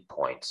 13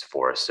 points,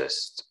 4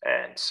 assists,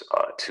 and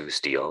 2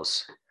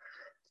 steals.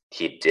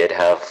 He did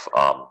have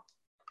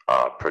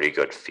a pretty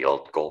good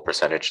field goal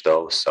percentage,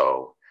 though,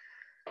 so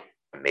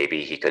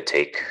maybe he could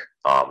take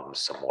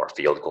some more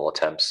field goal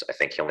attempts. I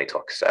think he only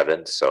took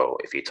 7, so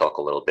if he took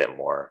a little bit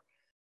more,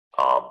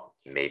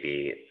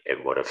 maybe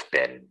it would have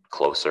been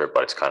closer,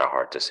 but it's kind of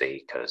hard to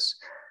say because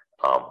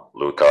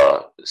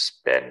Luka's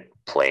been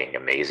playing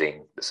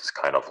amazing. This is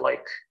kind of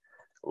like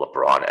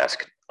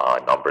LeBron-esque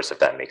numbers, if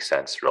that makes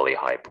sense. Really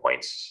high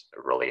points,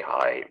 really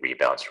high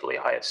rebounds, really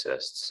high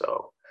assists.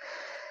 So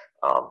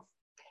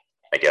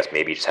I guess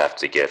maybe you just have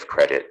to give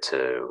credit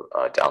to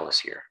Dallas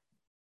here.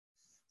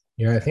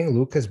 Yeah, I think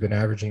Luka's been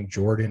averaging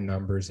Jordan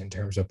numbers in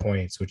terms of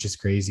points, which is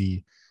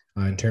crazy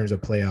in terms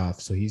of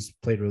playoffs. So he's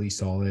played really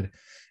solid.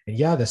 And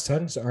yeah, the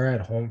Suns are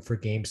at home for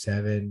Game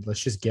 7. Let's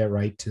just get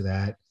right to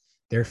that.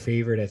 They're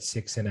favored at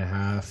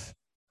 6.5.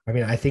 I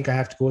mean, I think I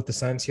have to go with the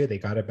Suns here. They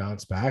got to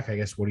bounce back. I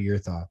guess. What are your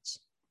thoughts?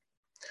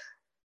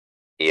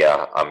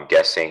 Yeah, I'm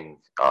guessing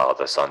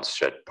the Suns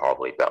should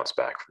probably bounce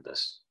back from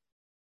this.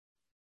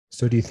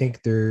 So do you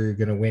think they're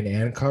going to win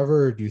and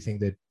cover, or do you think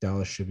that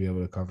Dallas should be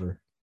able to cover?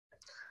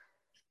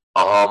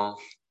 Um,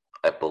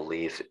 I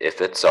believe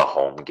if it's a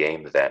home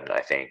game, then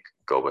I think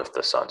go with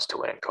the Suns to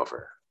win and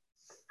cover.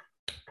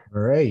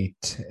 All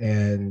right.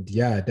 And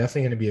yeah,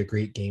 definitely going to be a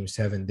great Game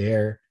 7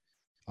 there.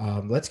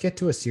 Let's get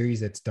to a series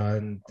that's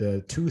done.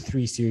 The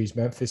 2-3 series,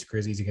 Memphis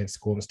Grizzlies against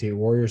the Golden State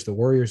Warriors. The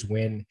Warriors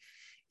win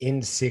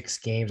in 6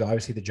 games.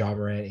 Obviously, the Ja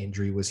Morant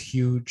injury was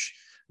huge.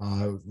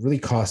 Really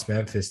cost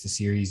Memphis the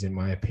series, in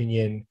my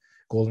opinion.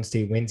 Golden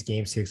State wins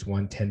Game 6,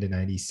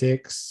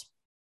 110-96.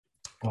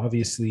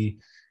 Obviously,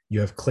 You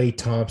have Klay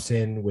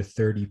Thompson with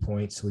 30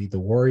 points to lead the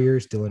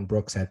Warriors. Dylan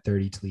Brooks had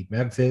 30 to lead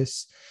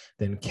Memphis.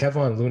 Then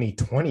Kevon Looney,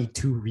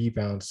 22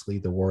 rebounds to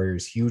lead the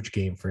Warriors. Huge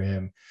game for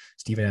him.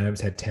 Steven Adams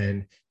had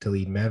 10 to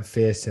lead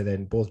Memphis. And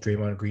then both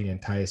Draymond Green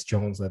and Tyus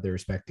Jones led their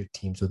respective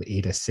teams with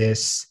 8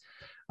 assists.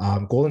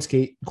 Golden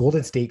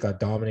State got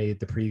dominated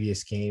the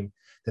previous game.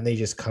 Then they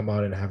just come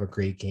out and have a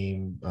great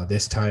game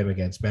this time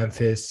against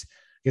Memphis.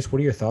 I guess,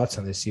 what are your thoughts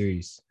on this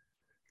series?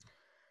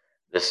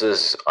 This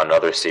is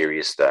another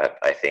series that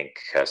I think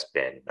has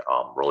been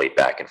really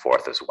back and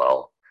forth as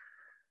well.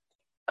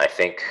 I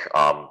think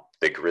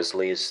the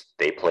Grizzlies,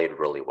 they played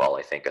really well,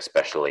 I think,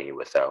 especially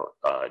without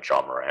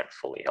John Morant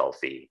fully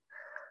healthy.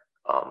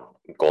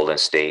 Golden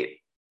State,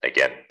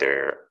 again,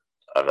 they're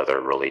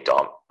another really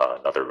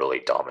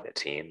dominant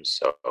team.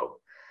 So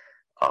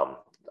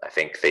I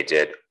think they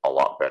did a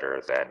lot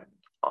better than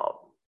um,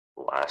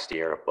 last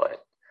year,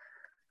 but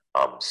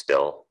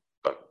still,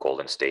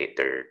 Golden State,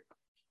 they're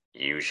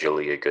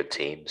usually a good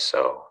team.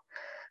 So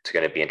it's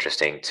going to be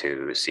interesting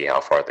to see how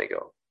far they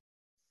go.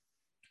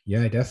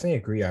 Yeah, I definitely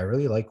agree. I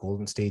really like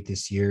Golden State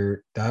this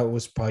year. That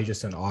was probably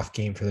just an off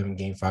game for them in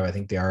game five. I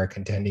think they are a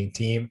contending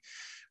team.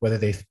 Whether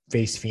they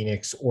face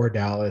Phoenix or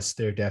Dallas,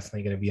 they're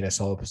definitely going to be in a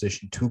solid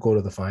position to go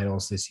to the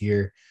finals this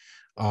year.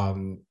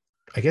 Um,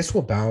 I guess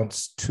we'll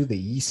bounce to the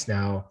East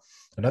now.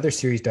 Another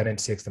series done in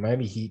six. The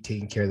Miami Heat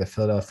taking care of the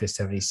Philadelphia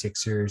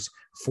 76ers,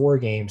 4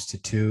 games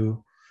to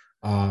 2.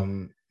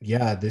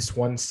 Yeah, this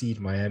one seed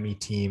Miami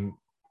team,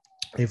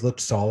 they've looked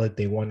solid.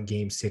 They won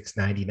game six,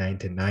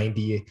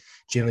 99-90.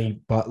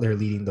 Jimmy Butler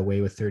leading the way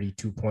with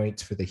 32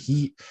 points for the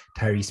Heat.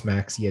 Tyrese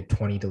Maxey had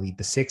 20 to lead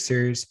the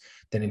Sixers.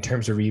 Then in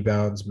terms of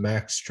rebounds,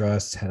 Max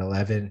Struss had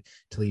 11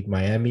 to lead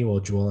Miami, while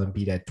Joel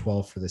Embiid had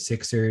 12 for the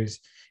Sixers.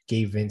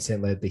 Gabe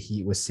Vincent led the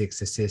Heat with 6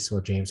 assists,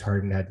 while James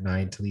Harden had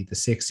 9 to lead the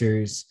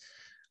Sixers.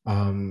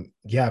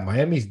 Yeah,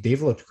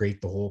 they've looked great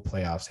the whole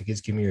playoffs. I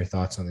guess give me your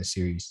thoughts on this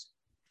series.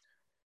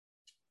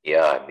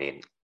 Yeah, I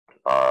mean,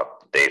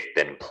 they've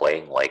been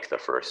playing like the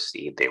first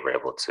seed. They were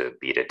able to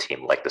beat a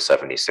team like the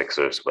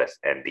 76ers with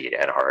Embiid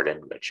and Harden,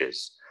 which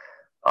is,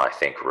 I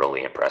think,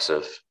 really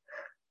impressive.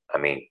 I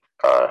mean,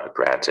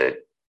 granted,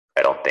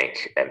 I don't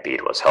think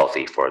Embiid was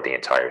healthy for the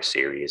entire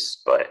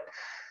series, but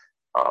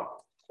um,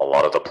 a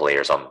lot of the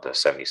players on the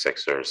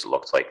 76ers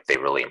looked like they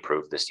really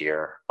improved this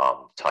year.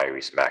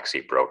 Tyrese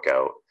Maxey broke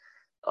out.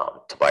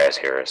 Tobias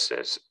Harris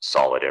is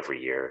solid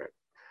every year.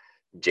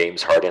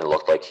 James Harden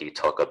looked like he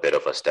took a bit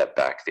of a step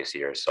back this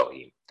year, so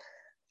he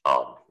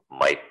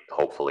might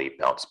hopefully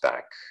bounce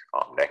back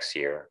next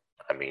year.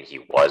 I mean, he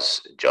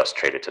was just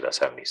traded to the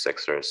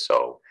 76ers,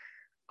 so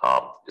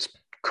this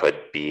could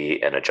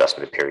be an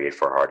adjustment period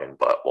for Harden,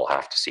 but we'll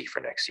have to see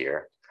for next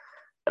year.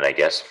 And I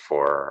guess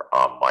for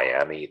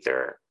Miami,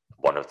 they're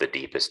one of the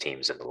deepest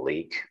teams in the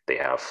league. They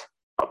have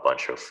a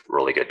bunch of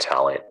really good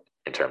talent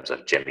in terms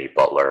of Jimmy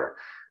Butler.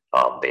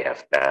 They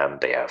have Bam,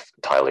 they have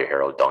Tyler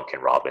Hero, Duncan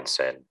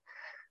Robinson,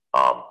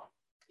 um,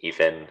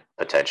 even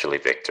potentially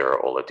Victor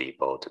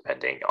Oladipo,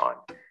 depending on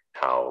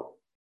how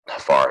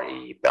far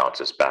he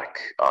bounces back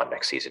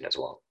next season as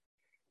well.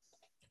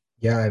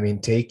 Yeah, I mean,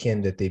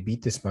 taken that they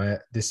beat this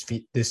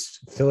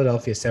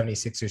Philadelphia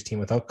 76ers team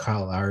without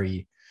Kyle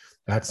Lowry,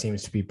 that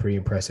seems to be pretty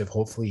impressive.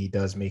 Hopefully, he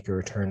does make a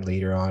return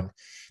later on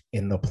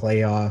in the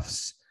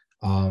playoffs.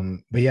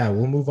 But yeah,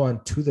 we'll move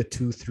on to the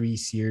 2-3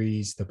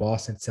 series, the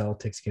Boston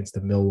Celtics against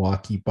the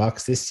Milwaukee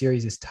Bucks. This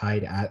series is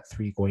tied at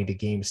 3 going to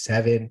game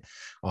 7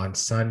 on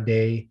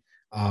Sunday.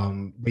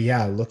 But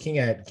yeah, looking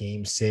at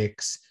game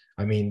 6,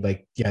 I mean,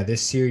 like, yeah,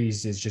 this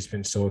series has just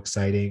been so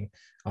exciting.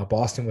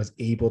 Boston was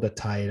able to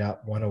tie it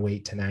up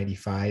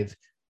 108-95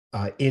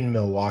 in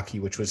Milwaukee,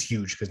 which was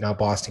huge because now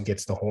Boston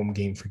gets the home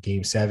game for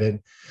game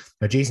 7.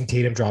 Jason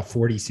Tatum dropped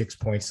 46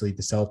 points to lead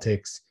the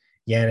Celtics.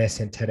 Giannis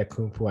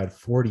Antetokounmpo had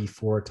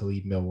 44 to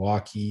lead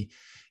Milwaukee.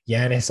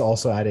 Giannis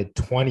also added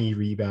 20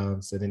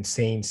 rebounds, an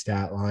insane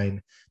stat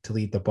line to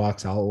lead the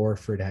Bucks. Al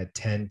Horford had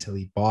 10 to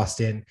lead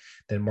Boston.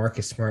 Then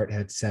Marcus Smart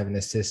had 7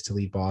 assists to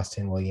lead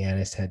Boston, while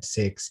Giannis had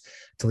 6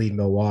 to lead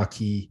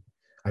Milwaukee.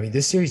 I mean,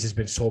 this series has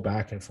been so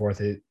back and forth,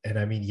 and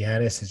I mean,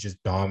 Giannis has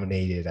just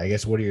dominated. I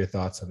guess, what are your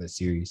thoughts on this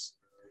series?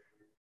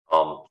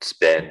 It's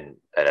been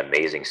an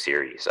amazing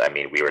series. I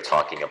mean, we were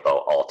talking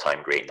about all-time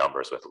great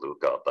numbers with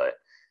Luka, but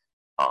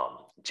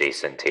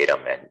Jason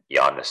Tatum and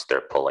Giannis,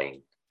 they're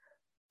pulling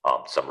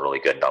some really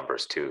good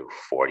numbers too.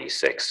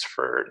 46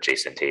 for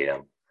Jason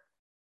Tatum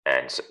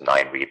and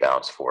 9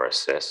 rebounds, 4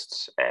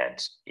 assists. And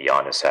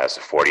Giannis has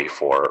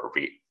 44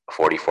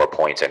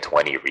 points and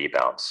 20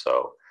 rebounds.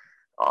 So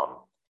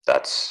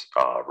that's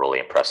really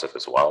impressive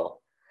as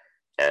well.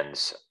 And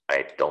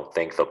I don't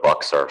think the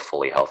Bucks are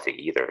fully healthy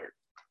either.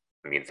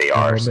 I mean, they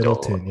Yeah, are no still,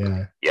 Middleton.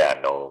 Yeah. yeah,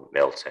 no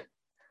Milton.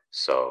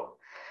 So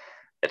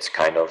it's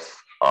kind of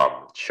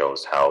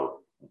shows how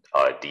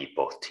deep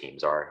both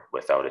teams are.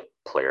 Without a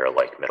player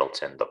like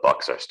Middleton, the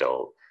Bucks are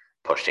still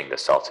pushing the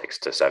Celtics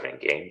to 7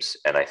 games,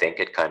 and I think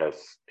it kind of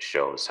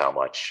shows how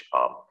much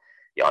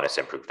Giannis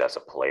improved as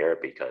a player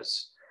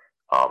because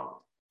um,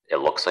 it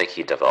looks like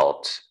he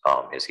developed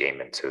his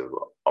game into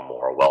a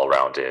more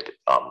well-rounded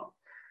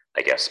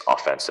I guess,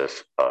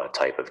 offensive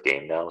type of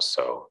game now.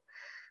 So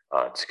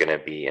it's going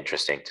to be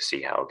interesting to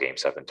see how Game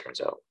 7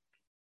 turns out.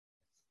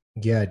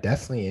 Yeah,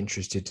 definitely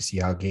interested to see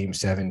how game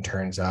seven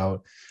turns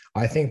out.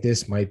 I think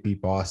this might be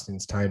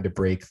Boston's time to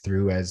break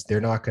through as they're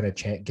not going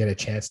to get a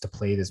chance to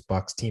play this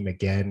Bucks team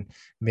again,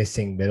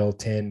 missing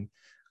Middleton.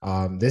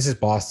 This is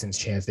Boston's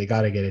chance. They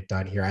got to get it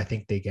done here. I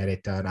think they get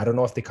it done. I don't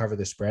know if they cover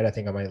the spread. I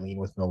think I might lean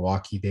with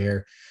Milwaukee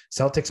there.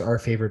 Celtics are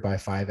favored by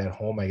 5 at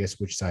home. I guess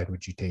which side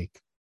would you take?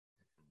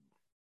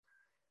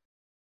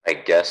 I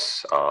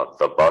guess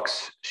the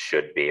Bucks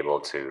should be able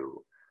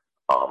to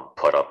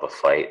put up a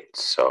fight.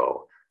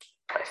 So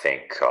I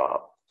think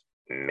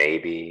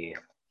maybe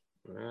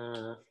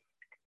mm,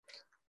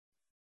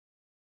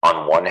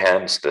 on one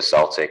hand, the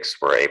Celtics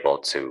were able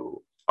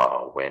to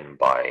win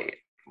by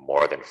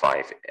more than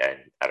five and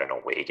at an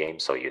away game.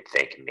 So you'd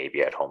think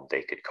maybe at home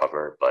they could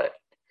cover, but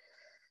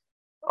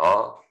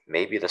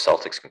maybe the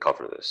Celtics can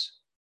cover this.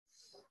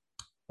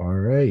 All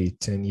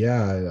right. And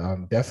yeah,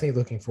 I'm definitely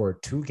looking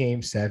forward to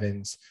game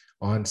sevens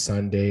on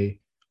Sunday.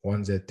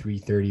 One's at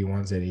 3:30,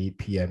 one's at 8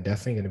 p.m.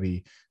 Definitely going to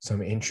be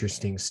some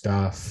interesting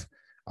stuff.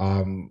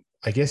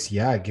 I guess,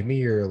 yeah, give me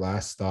your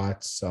last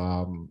thoughts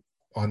on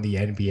the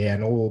NBA. I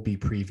know we'll be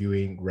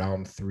previewing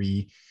round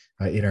three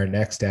in our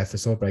next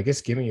episode, but I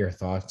guess give me your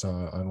thoughts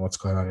on what's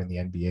going on in the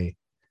NBA.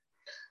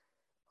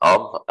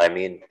 I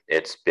mean,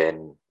 it's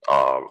been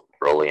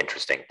really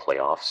interesting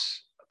playoffs.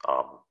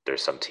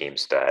 There's some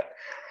teams that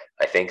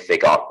I think they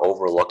got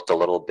overlooked a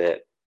little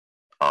bit.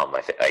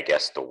 I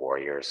guess the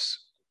Warriors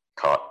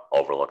got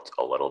overlooked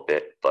a little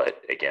bit,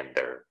 but again,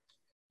 they're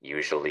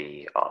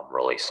usually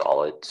really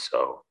solid.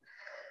 So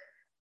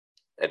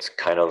it's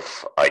kind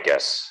of, I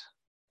guess,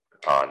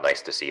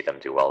 nice to see them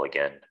do well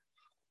again.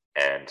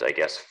 And I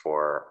guess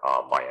for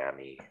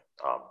Miami,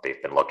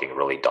 they've been looking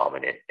really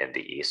dominant in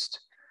the East.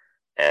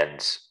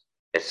 And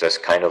it's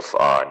just kind of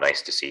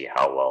nice to see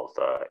how well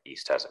the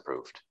East has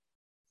improved.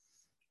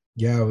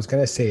 Yeah, I was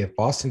gonna say if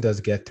Boston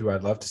does get through,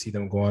 I'd love to see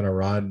them go on a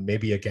run,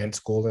 maybe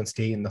against Golden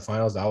State in the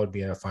finals. That would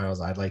be in the finals.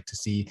 I'd like to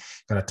see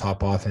kind of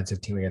top offensive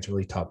team against a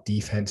really top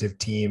defensive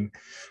team.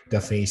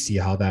 Definitely see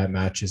how that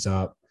matches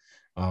up.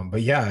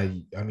 But yeah,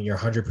 I mean, you're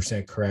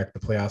 100% correct.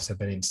 The playoffs have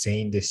been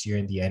insane this year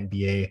in the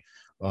NBA.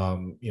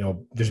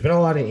 There's been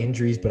a lot of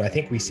injuries, but I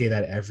think we say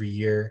that every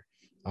year.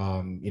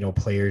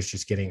 Players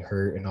just getting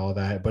hurt and all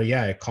that. But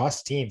yeah, it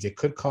costs teams. It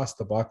could cost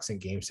the Bucks in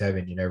game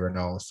seven. You never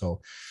know.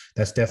 So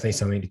that's definitely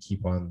something to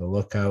keep on the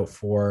lookout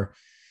for.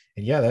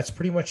 And yeah, that's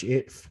pretty much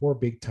it for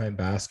big time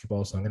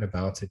basketball. So I'm going to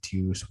bounce it to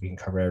you so we can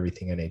cover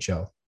everything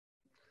NHL.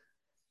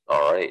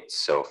 All right.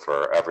 So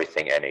for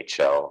everything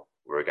NHL,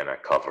 we're going to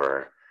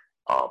cover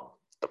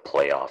the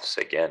playoffs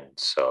again.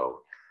 So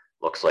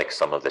looks like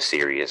some of the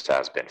series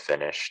has been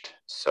finished.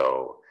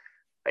 So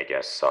I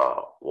guess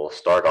we'll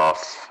start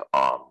off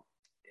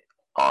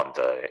on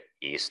the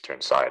eastern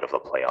side of the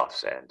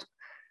playoffs. And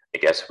I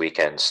guess we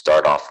can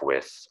start off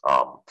with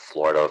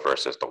Florida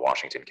versus the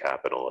Washington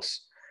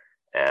Capitals.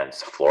 And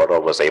Florida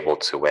was able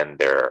to win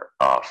their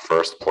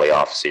first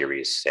playoff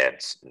series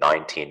since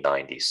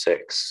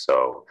 1996.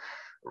 So,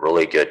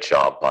 really good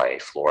job by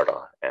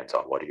Florida. And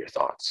what are your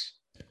thoughts?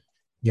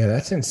 Yeah,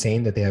 that's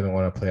insane that they haven't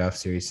won a playoff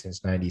series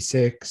since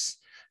 96.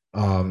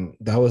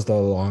 That was the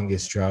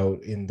longest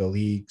drought in the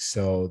league.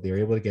 So they were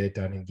able to get it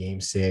done in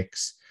game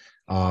six.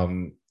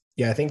 Um,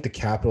 yeah, I think the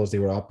Capitals, they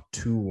were up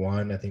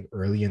 2-1, I think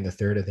early in the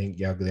third. I think,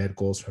 yeah, they had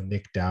goals from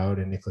Nick Dowd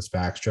and Nicholas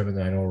Backstrom. And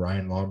then I know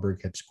Ryan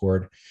Lomberg had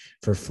scored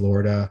for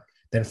Florida.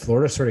 Then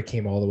Florida sort of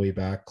came all the way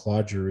back.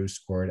 Claude Giroux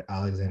scored.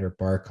 Alexander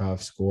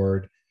Barkov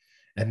scored.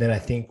 And then I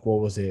think,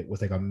 what was it,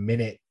 with like a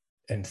minute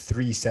and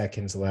 3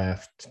 seconds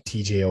left,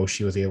 TJ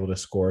Oshie was able to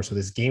score. So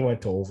this game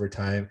went to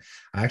overtime.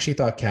 I actually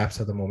thought Caps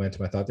had the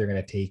momentum. I thought they were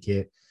going to take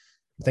it.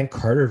 But then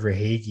Carter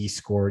Verhaeghe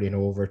scored in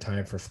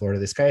overtime for Florida.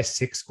 This guy has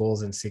 6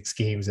 goals in 6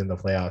 games in the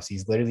playoffs.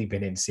 He's literally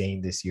been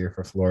insane this year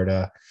for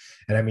Florida.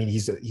 And I mean,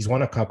 he's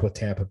won a cup with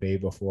Tampa Bay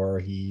before.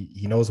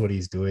 He knows what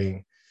he's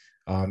doing.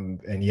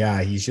 And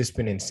yeah, he's just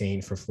been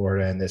insane for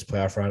Florida in this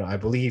playoff run. I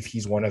believe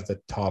he's one of the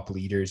top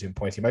leaders in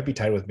points. He might be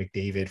tied with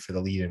McDavid for the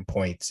lead in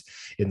points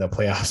in the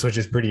playoffs, which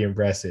is pretty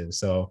impressive.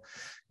 So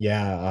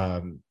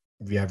yeah,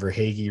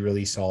 Verhaeghe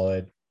really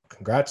solid.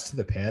 Congrats to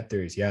the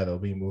Panthers. Yeah, they'll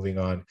be moving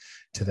on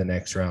to the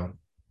next round.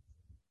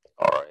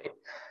 All right.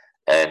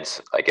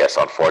 And I guess,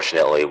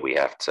 unfortunately, we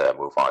have to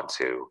move on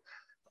to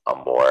a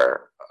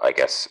more, I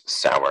guess,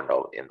 sour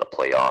note in the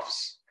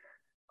playoffs.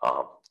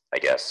 I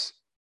guess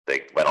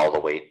they went all the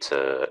way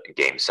to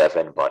game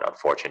seven, but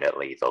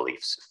unfortunately, the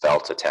Leafs fell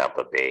to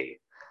Tampa Bay.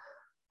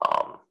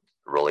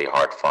 Really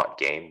hard fought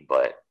game,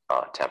 but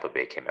Tampa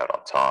Bay came out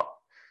on top.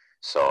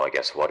 So I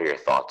guess, what are your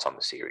thoughts on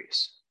the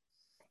series?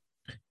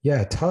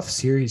 Yeah, tough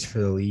series for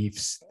the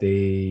Leafs.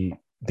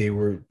 They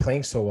were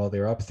playing so well. They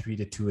were up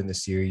 3-2 in the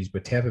series,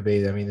 but Tampa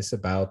Bay, I mean, this is a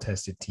battle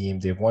tested team.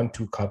 They've won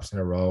 2 cups in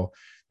a row,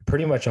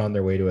 pretty much on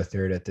their way to a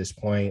third at this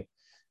point.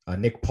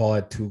 Nick Paul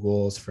had 2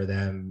 goals for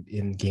them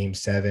in game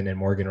seven, and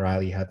Morgan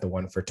Riley had the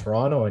one for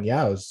Toronto. And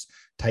yeah, it was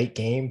tight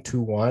game,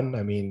 2-1.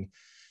 I mean,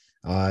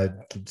 Uh,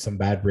 some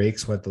bad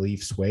breaks went the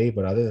Leafs' way,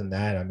 but other than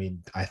that, I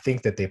mean, I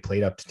think that they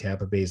played up to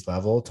Tampa Bay's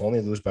level. To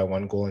only lose by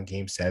 1 goal in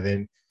Game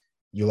 7,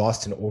 you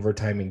lost in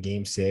overtime in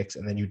Game 6,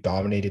 and then you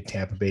dominated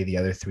Tampa Bay the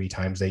other 3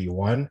 times that you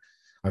won.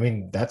 I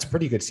mean, that's a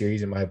pretty good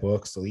series in my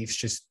books. The Leafs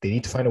just they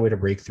need to find a way to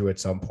break through at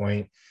some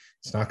point.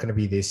 It's not going to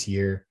be this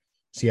year.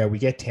 So yeah, we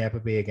get Tampa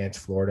Bay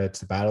against Florida.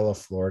 It's the Battle of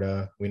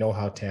Florida. We know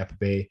how Tampa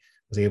Bay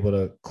was able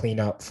to clean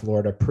up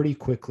Florida pretty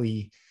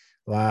quickly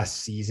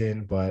last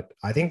season, but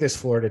I think this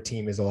Florida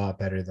team is a lot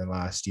better than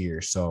last year.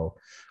 So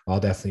I'll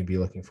definitely be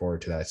looking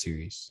forward to that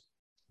series.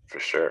 For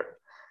sure.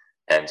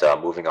 And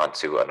moving on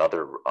to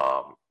another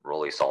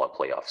really solid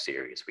playoff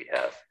series, we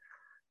have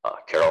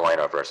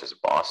Carolina versus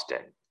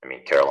Boston. I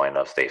mean,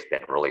 Carolina, they've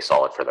been really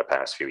solid for the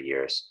past few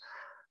years.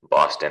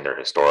 Boston, they're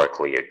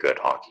historically a good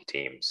hockey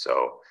team.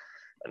 So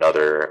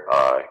another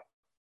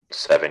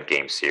 7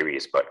 game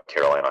series, but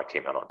Carolina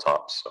came out on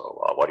top. So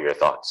what are your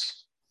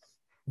thoughts?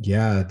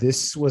 Yeah,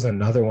 this was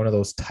another one of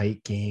those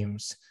tight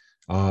games.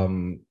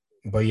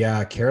 But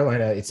yeah,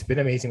 Carolina, it's been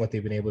amazing what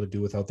they've been able to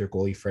do without their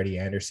goalie, Freddie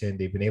Anderson.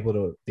 They've been able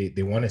to,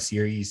 they won a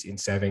series in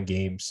 7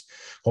 games.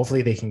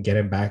 Hopefully they can get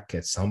him back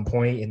at some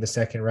point in the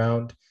second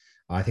round.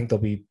 I think they'll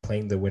be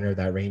playing the winner of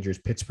that Rangers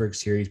Pittsburgh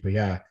series. But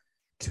yeah,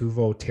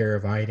 Tuvo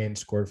Teravainen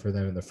scored for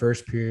them in the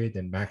first period.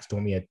 Then Max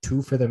Domi had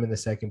 2 for them in the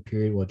second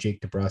period, while Jake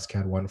DeBrusk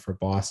had 1 for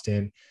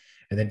Boston.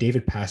 And then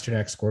David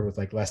Pasternak scored with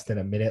like less than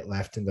a minute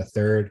left in the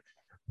third,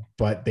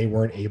 but they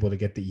weren't able to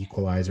get the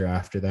equalizer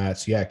after that.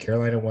 So yeah,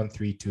 Carolina won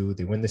 3-2.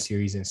 They win the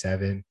series in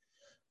 7.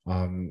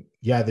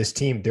 Yeah, this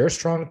team, they're a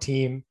strong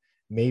team.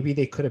 Maybe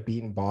they could have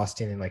beaten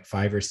Boston in like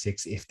 5 or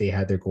 6 if they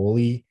had their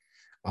goalie.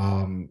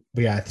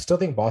 But yeah, I still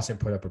think Boston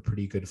put up a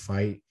pretty good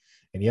fight.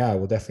 And yeah,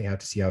 we'll definitely have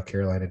to see how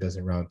Carolina does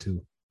in round 2.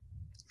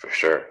 For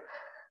sure.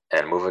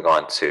 And moving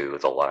on to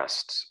the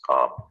last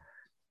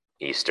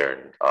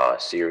Eastern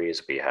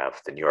series, we have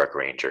the New York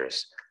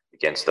Rangers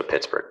against the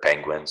Pittsburgh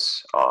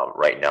Penguins.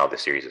 Right now, the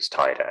series is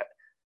tied at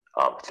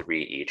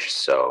 3 each.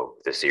 So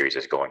the series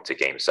is going to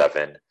Game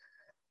 7.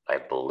 I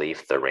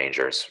believe the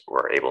Rangers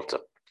were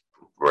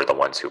the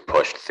ones who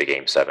pushed the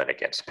Game 7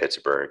 against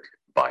Pittsburgh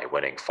by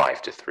winning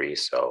 5-3.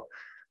 So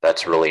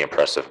that's really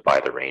impressive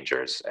by the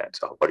Rangers. And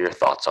what are your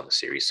thoughts on the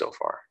series so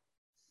far?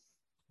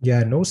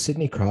 Yeah, no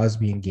Sidney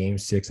Crosby in Game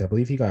 6. I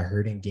believe he got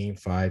hurt in Game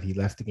 5. He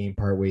left the game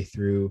partway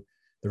through.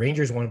 The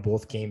Rangers won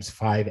both games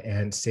 5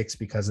 and 6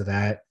 because of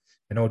that.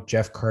 I know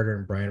Jeff Carter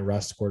and Brian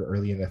Rust scored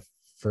early in the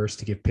first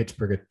to give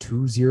Pittsburgh a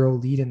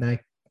 2-0 lead in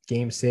that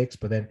Game 6,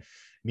 but then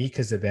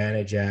Mika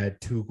Zibanejad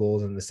had 2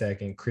 goals in the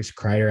second. Chris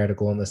Kreider had a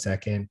goal in the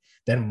second.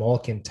 Then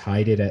Malkin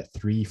tied it at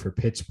 3 for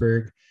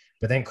Pittsburgh,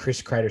 but then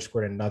Chris Kreider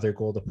scored another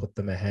goal to put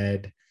them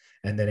ahead.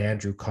 And then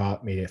Andrew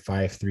Kopp made it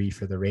 5-3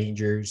 for the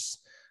Rangers.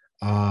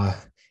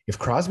 If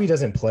Crosby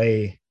doesn't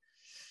play,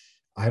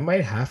 I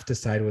might have to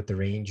side with the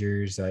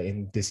Rangers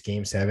in this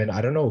Game 7.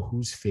 I don't know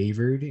who's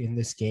favored in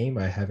this game.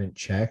 I haven't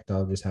checked.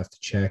 I'll just have to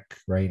check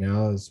right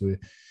now as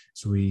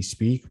we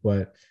speak.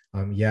 But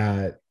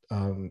yeah,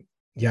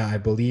 I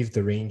believe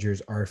the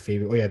Rangers are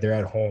favored. Oh yeah, they're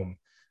at home.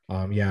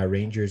 Yeah,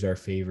 Rangers are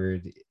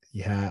favored.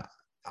 Yeah,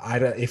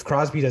 if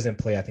Crosby doesn't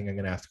play, I think I'm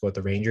gonna have to go with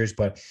the Rangers.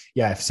 But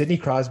yeah, if Sidney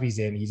Crosby's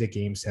in, he's a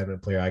Game 7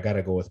 player. I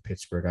gotta go with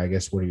Pittsburgh. I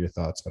guess. What are your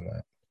thoughts on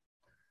that?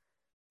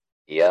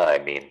 Yeah, I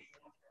mean,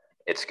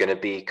 it's going to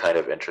be kind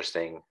of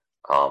interesting.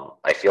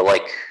 I feel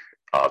like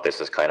this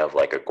is kind of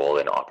like a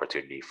golden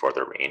opportunity for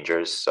the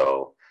Rangers.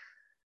 So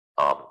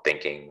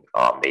thinking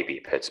maybe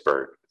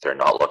Pittsburgh, they're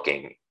not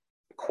looking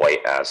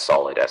quite as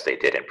solid as they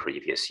did in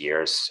previous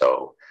years.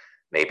 So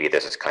maybe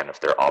this is kind of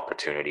their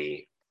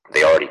opportunity.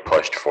 They already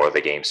pushed for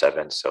the Game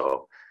 7,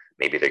 so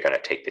maybe they're going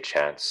to take the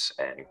chance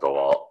and go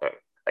all,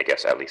 I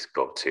guess, at least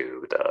go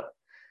to the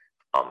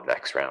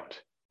next round.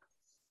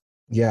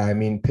 Yeah, I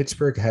mean,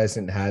 Pittsburgh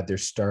hasn't had their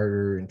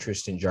starter and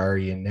Tristan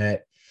Jarry in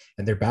net,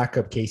 and their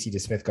backup Casey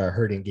DeSmith got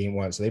hurt in Game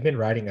 1. So they've been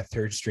riding a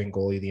third string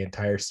goalie the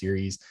entire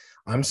series.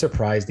 I'm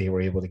surprised they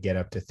were able to get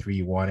up to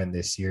 3-1 in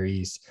this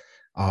series.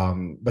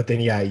 But then,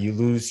 yeah, you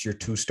lose your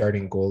 2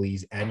 starting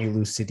goalies and you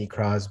lose Sidney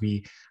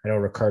Crosby. I know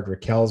Ricard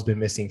Raquel's been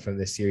missing from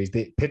this series.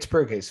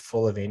 Pittsburgh is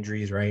full of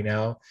injuries right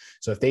now.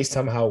 So if they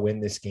somehow win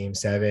this Game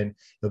 7,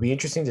 it'll be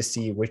interesting to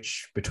see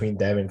which between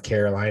them and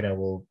Carolina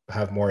will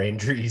have more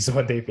injuries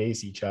when they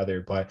face each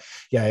other. But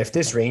yeah, if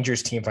this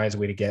Rangers team finds a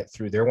way to get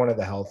through, they're one of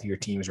the healthier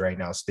teams right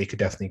now. So they could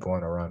definitely go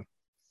on a run.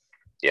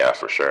 Yeah,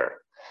 for sure.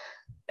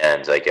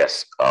 And I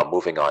guess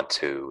moving on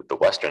to the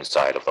Western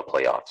side of the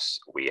playoffs,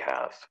 we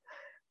have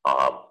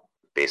um,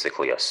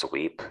 basically a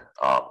sweep.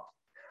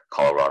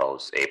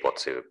 Colorado's able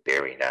to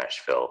bury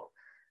Nashville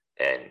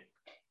in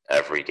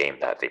every game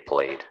that they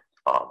played.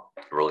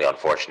 Really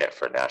unfortunate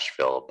for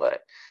Nashville,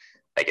 but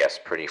I guess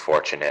pretty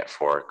fortunate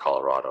for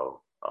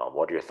Colorado.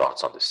 What are your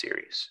thoughts on the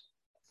series?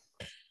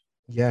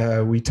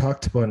 Yeah, we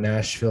talked about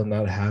Nashville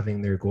not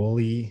having their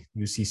goalie,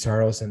 UC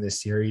Saros, in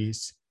this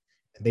series.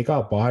 And they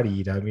got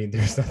bodied. I mean,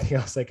 there's nothing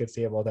else I could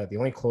say about that. The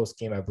only close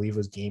game, I believe,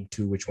 was Game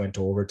 2, which went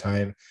to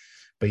overtime.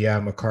 But yeah,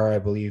 Makar, I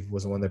believe,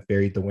 was the one that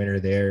buried the winner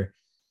there.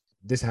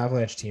 This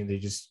Avalanche team,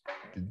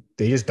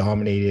 they just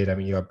dominated. I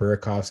mean, you got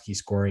Burakovsky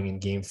scoring in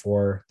game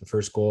four, the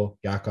first goal.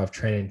 Yakov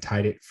Trenin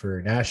tied it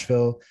for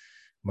Nashville.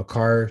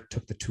 Makar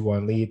took the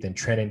 2-1 lead. Then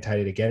Trenin tied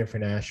it again for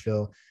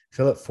Nashville.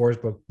 Philip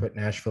Forsberg put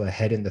Nashville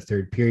ahead in the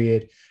third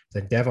period.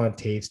 Then Devon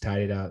Taves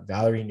tied it up.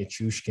 Valerie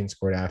Nichushkin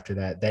scored after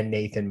that. Then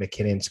Nathan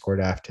McKinnon scored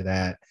after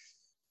that.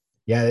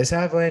 Yeah, this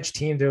Avalanche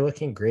team, they're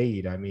looking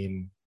great. I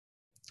mean,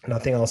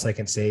 nothing else I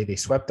can say. They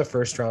swept the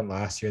first round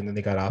last year and then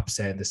they got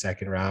upset in the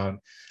second round.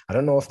 I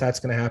don't know if that's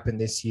going to happen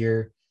this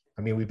year.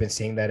 I mean, we've been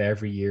seeing that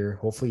every year.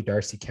 Hopefully,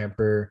 Darcy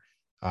Kemper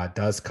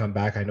does come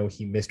back. I know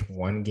he missed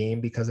one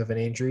game because of an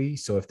injury.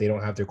 So if they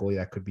don't have their goalie,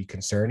 that could be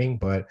concerning.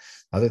 But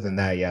other than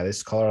that, yeah,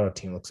 this Colorado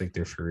team looks like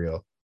they're for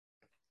real.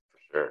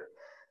 Sure.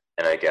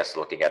 And I guess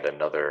looking at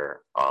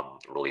another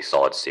really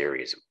solid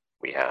series,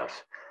 we have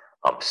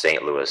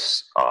St.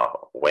 Louis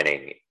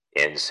winning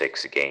in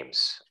 6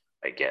 games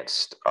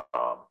against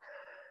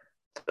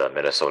the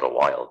Minnesota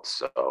Wild.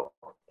 So,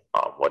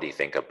 what do you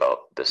think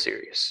about the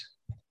series?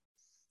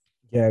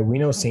 Yeah, we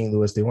know St.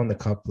 Louis. They won the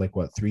cup like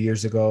what 3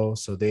 years ago,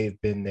 so they've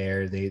been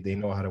there. They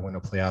know how to win a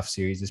playoff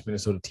series. This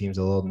Minnesota team's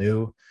a little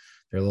new,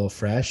 they're a little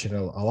fresh, and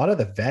a lot of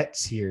the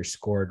vets here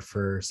scored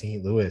for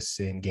St. Louis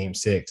in Game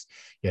Six.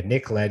 You had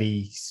Nick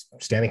Leddy,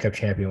 Stanley Cup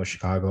champion with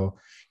Chicago.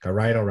 You got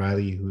Ryan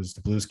O'Reilly, who's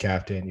the Blues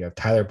captain. You have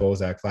Tyler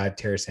Bozak, Vlad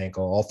Tarasenko.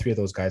 All three of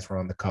those guys were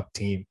on the cup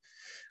team.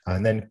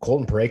 And then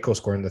Colton Parayko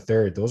scored in the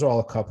third. Those are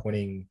all cup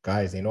winning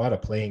guys. They know how to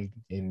play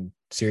in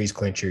series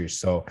clinchers.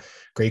 So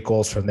great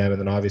goals from them.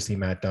 And then obviously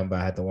Matt Dumba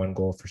had the one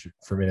goal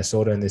for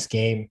Minnesota in this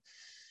game.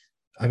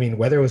 I mean,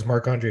 whether it was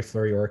Marc-Andre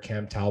Fleury or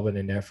Cam Talbot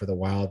in net for the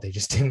Wild, they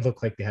just didn't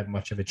look like they had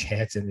much of a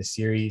chance in this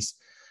series.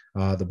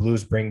 The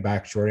Blues bring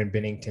back Jordan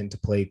Binnington to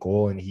play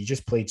goal, and he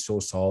just played so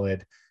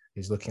solid.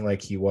 He's looking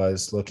like he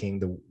was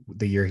looking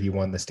the year he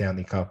won the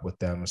Stanley Cup with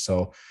them.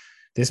 So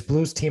this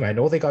Blues team, I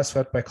know they got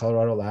swept by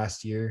Colorado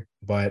last year,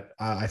 but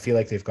I feel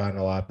like they've gotten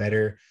a lot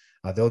better.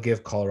 They'll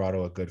give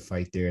Colorado a good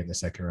fight there in the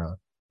second round.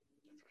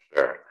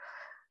 Sure.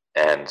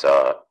 And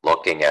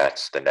looking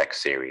at the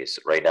next series,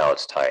 right now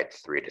it's tied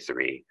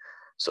 3-3.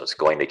 So it's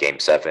going to Game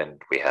 7.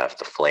 We have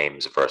the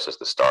Flames versus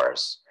the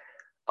Stars.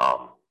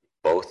 Um,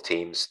 both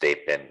teams,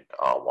 they've been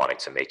wanting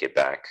to make it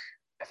back.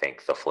 I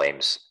think the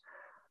Flames,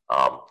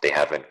 they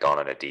haven't gone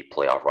on a deep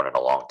playoff run in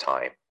a long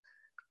time.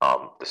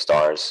 The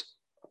Stars,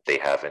 they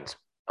haven't,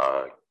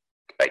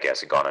 I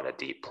guess, gone on a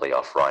deep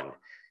playoff run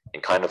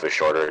in kind of a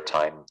shorter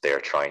time.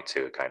 They're trying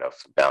to kind of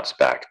bounce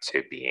back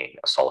to being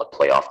a solid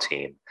playoff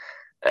team,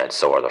 and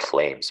so are the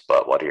Flames.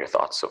 But what are your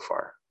thoughts so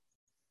far?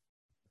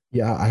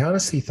 Yeah, I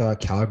honestly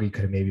thought Calgary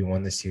could have maybe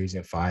won the series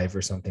in five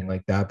or something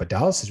like that, but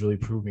Dallas has really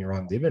proved me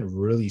wrong. They've been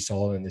really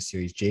solid in this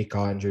series. Jake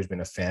Ottinger has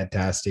been a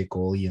fantastic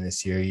goalie in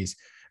this series.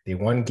 They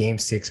won Game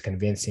 6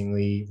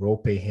 convincingly.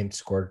 Rope Hint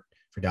scored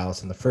for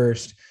Dallas in the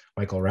first.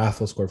 Michael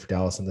Raffle scored for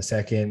Dallas in the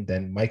second.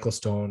 Then Michael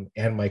Stone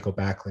and Michael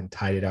Backlund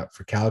tied it up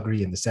for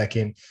Calgary in the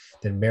second.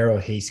 Then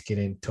Mero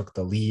Heiskanen took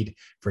the lead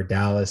for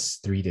Dallas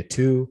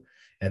 3-2.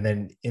 And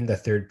then in the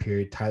third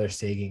period, Tyler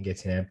Seguin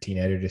gets an empty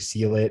netter to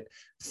seal it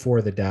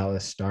for the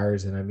Dallas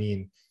Stars. And I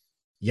mean,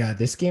 yeah,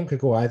 this game could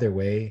go either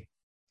way.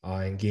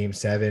 In Game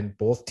 7,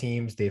 both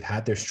teams, they've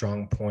had their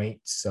strong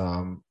points.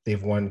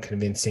 They've won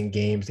convincing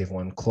games. They've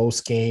won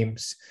close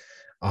games.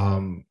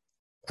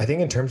 I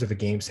think in terms of a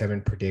Game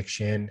 7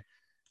 prediction,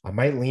 I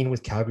might lean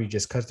with Calgary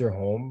just because they're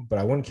home, but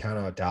I wouldn't count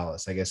out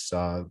Dallas. I guess.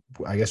 What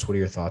are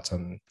your thoughts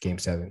on Game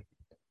 7?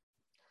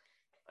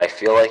 I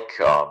feel like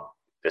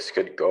this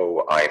could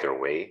go either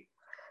way.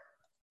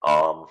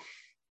 Um,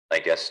 I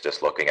guess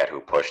just looking at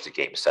who pushed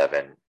Game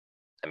 7,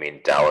 I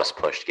mean, Dallas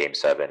pushed Game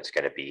 7. It's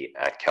going to be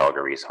at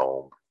Calgary's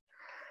home.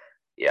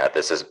 Yeah,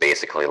 this is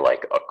basically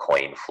like a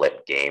coin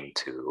flip game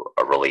to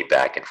a really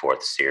back and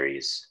forth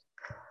series.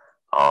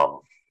 Um,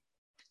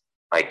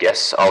 I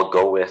guess I'll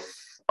go with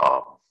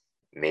um,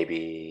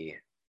 maybe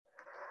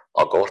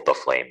I'll go with the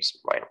Flames.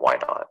 Right? Why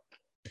not?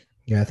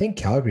 Yeah, I think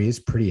Calgary is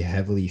pretty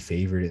heavily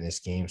favored in this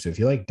game. So if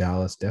you like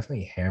Dallas,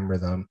 definitely hammer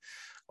them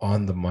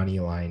on the money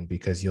line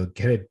because you'll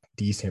get a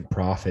decent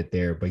profit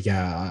there. But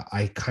yeah,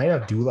 I kind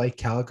of do like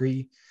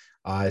Calgary.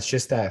 It's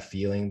just that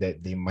feeling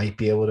that they might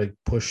be able to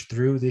push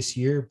through this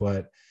year.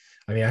 But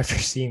I mean, after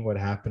seeing what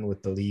happened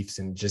with the Leafs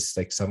and just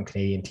like some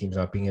Canadian teams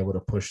not being able to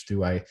push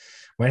through, I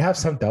might have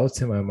some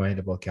doubts in my mind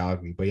about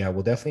Calgary. But yeah,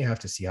 we'll definitely have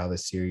to see how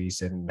this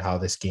series and how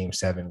this Game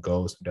 7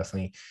 goes. I'm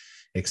definitely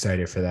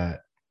excited for that.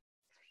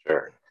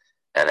 Sure.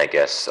 And I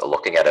guess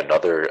looking at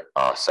another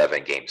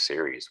 7 game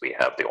series, we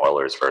have the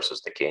Oilers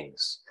versus the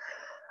Kings.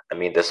 I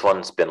mean, this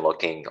one's been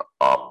looking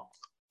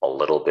a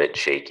little bit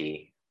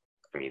shaky.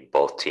 I mean,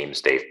 both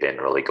teams, they've been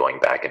really going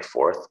back and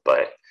forth,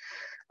 but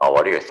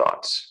what are your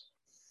thoughts?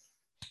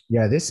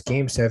 Yeah, this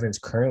Game 7 is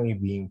currently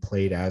being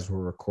played as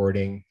we're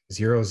recording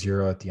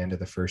 0-0 at the end of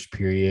the first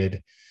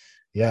period.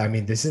 Yeah, I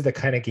mean, this is the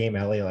kind of game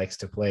LA likes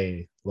to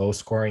play, low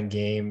scoring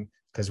game,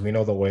 because we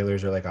know the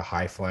Oilers are like a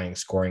high flying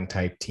scoring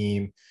type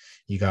team.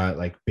 You got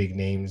like big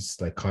names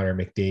like Connor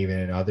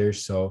McDavid and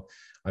others. So,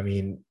 I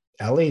mean,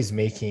 LA is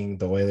making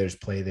the Oilers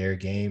play their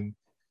game.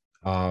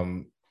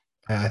 Um,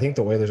 I think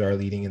the Oilers are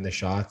leading in the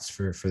shots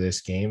for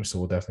this game, so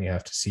we'll definitely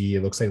have to see.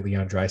 It looks like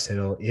Leon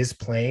Draisaitl is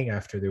playing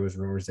after there was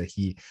rumors that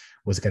he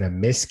was going to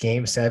miss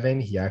Game 7.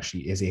 He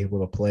actually is able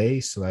to play,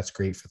 so that's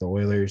great for the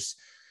Oilers.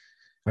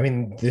 I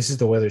mean, this is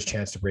the Oilers'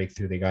 chance to break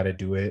through. They got to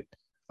do it.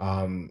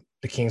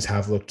 The Kings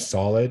have looked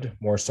solid,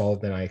 more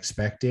solid than I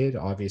expected.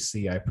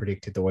 Obviously, I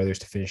predicted the Oilers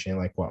to finish in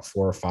like what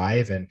 4 or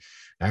 5, and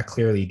that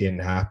clearly didn't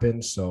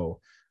happen. So,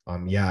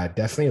 yeah,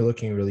 definitely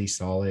looking really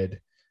solid.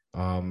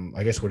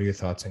 I guess what are your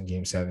thoughts on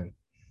Game 7?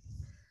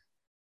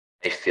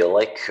 I feel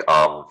like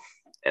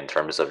in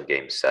terms of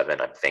Game 7,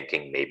 I'm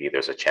thinking maybe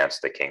there's a chance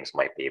the Kings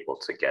might be able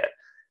to get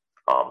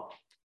um,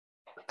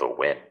 the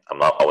win.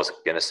 I was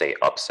gonna say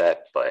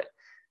upset, but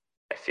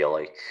I feel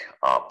like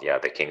yeah,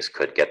 the Kings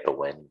could get the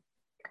win.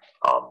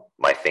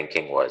 My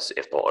thinking was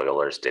if the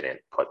Oilers didn't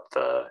put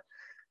the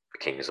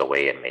Kings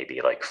away in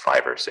maybe like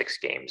 5 or 6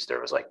 games, there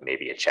was like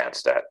maybe a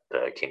chance that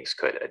the Kings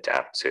could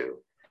adapt to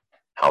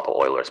how the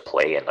Oilers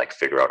play and like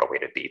figure out a way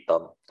to beat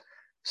them.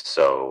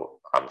 So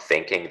I'm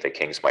thinking the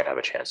Kings might have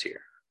a chance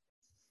here.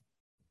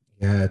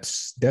 Yeah,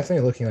 it's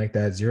definitely looking like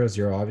that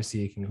 0-0.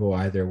 Obviously, it can go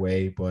either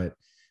way, but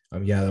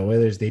yeah, the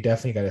Oilers, they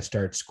definitely got to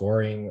start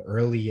scoring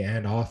early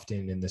and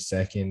often in the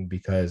second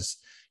because,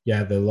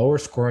 yeah, the lower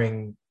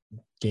scoring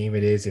game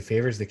it is, it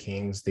favors the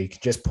Kings. They can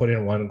just put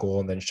in one goal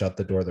and then shut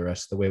the door the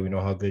rest of the way. We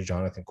know how good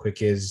Jonathan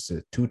Quick is,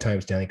 a 2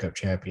 time Stanley Cup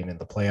champion in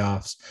the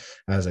playoffs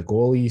as a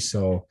goalie.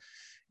 So,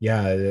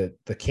 yeah,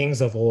 the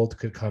Kings of old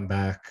could come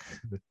back.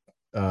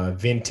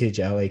 Vintage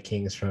LA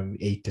Kings from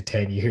 8 to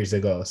 10 years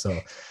ago. So,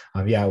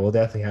 yeah, we'll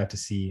definitely have to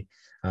see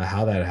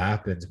how that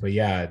happens. But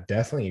yeah,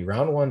 definitely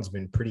round one's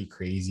been pretty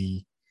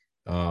crazy,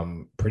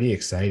 pretty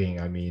exciting.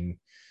 I mean,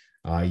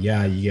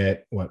 yeah, you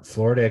get what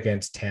Florida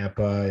against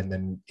Tampa, and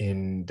then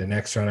in the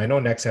next round, I know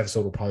next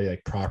episode will probably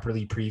like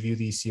properly preview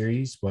these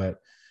series, but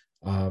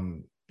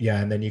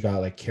yeah, and then you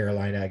got like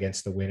Carolina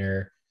against the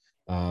winner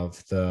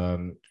of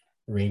the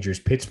Rangers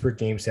Pittsburgh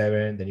game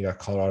 7. Then you got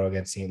Colorado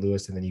against St.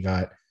 Louis, and then you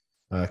got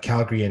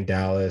Calgary and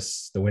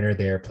Dallas. The winner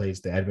there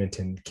plays the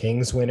Edmonton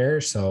Kings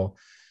winner. So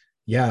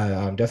yeah,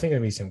 definitely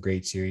going to be some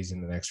great series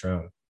in the next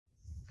round.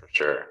 For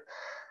sure.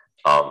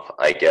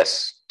 I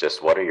guess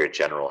just what are your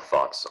general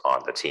thoughts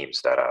on the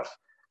teams that have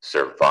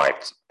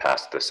survived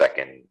past the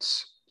second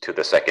to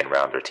the second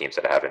round or teams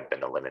that haven't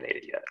been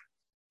eliminated yet?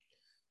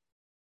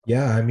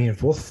 Yeah, I mean,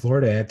 both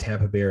Florida and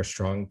Tampa Bay are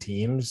strong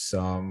teams.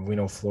 We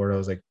know Florida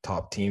was like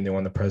top team. They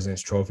won the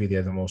President's Trophy. They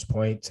had the most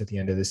points at the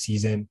end of the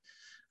season.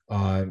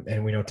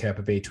 And we know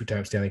Tampa Bay 2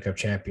 time Stanley Cup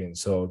champion.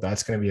 So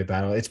that's going to be a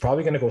battle. It's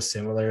probably going to go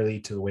similarly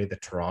to the way the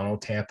Toronto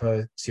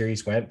Tampa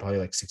series went, probably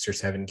like 6 or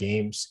 7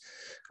 games.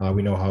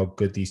 We know how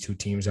good these two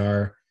teams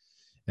are.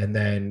 And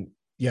then,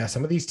 yeah,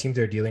 some of these teams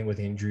are dealing with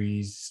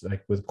injuries,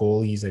 like with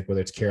goalies, like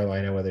whether it's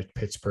Carolina, whether it's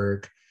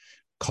Pittsburgh,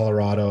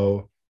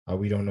 Colorado.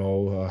 We don't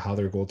know how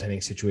their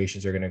goaltending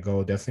situations are going to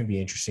go. Definitely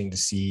be interesting to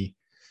see.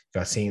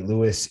 Got St.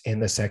 Louis in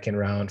the second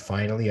round.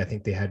 Finally, I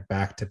think they had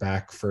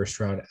back-to-back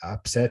first-round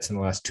upsets in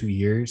the last 2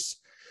 years.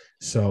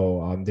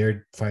 So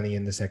they're finally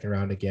in the second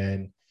round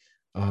again.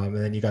 And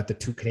then you got the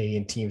 2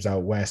 Canadian teams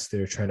out west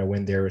that are trying to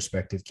win their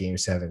respective game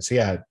 7. So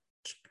yeah,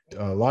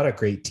 a lot of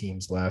great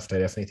teams left. I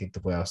definitely think the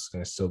playoffs is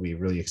going to still be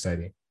really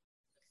exciting.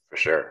 For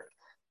sure.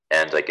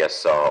 And I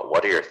guess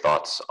what are your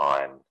thoughts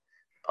on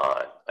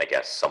I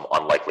guess some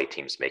unlikely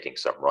teams making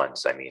some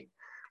runs? I mean,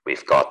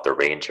 we've got the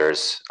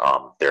Rangers.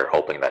 They're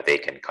hoping that they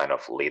can kind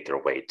of lead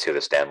their way to the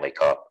Stanley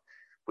Cup.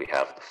 We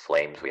have the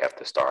Flames. We have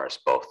the Stars,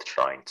 both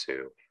trying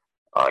to,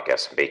 I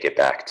guess, make it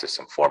back to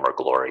some former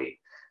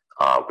glory.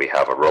 We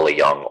have a really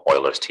young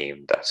Oilers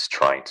team that's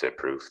trying to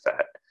prove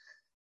that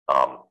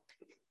um,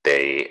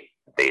 they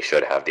they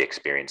should have the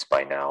experience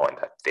by now, and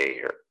that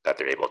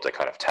they're able to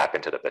kind of tap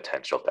into the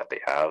potential that they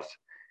have.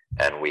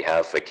 And we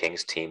have a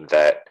Kings team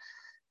that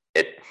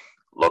it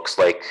looks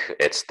like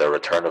it's the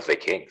return of the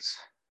Kings.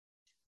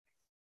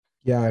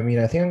 Yeah, I mean,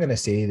 I think I'm going to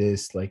say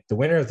this like the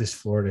winner of this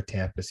Florida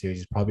Tampa series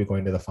is probably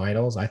going to the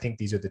finals. I think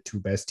these are the two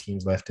best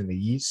teams left in the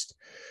East.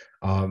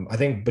 I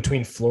think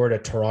between Florida,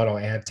 Toronto,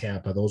 and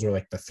Tampa, those are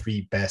like the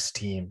 3 best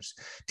teams.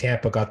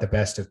 Tampa got the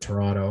best of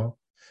Toronto.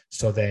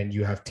 So then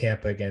you have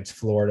Tampa against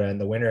Florida, and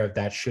the winner of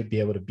that should be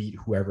able to beat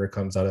whoever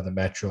comes out of the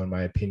Metro, in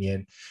my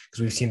opinion.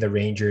 Because we've seen the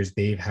Rangers,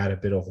 they've had a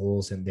bit of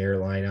holes in their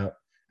lineup,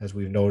 as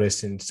we've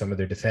noticed in some of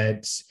their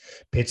defense.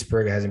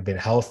 Pittsburgh hasn't been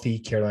healthy.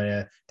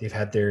 Carolina, they've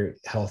had their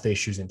health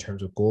issues in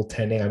terms of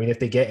goaltending. I mean, if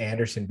they get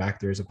Anderson back,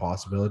 there is a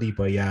possibility.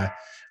 But yeah,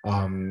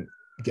 um,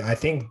 I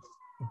think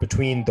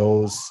between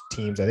those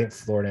teams, I think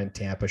Florida and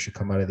Tampa should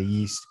come out of the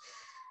East.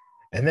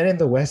 And then in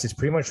the West, it's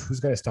pretty much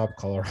who's going to stop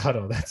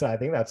Colorado. I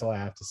think that's all I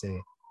have to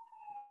say.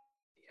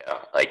 Yeah,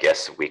 I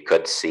guess we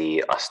could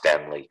see a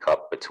Stanley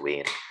Cup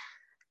between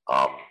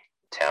um,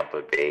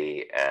 Tampa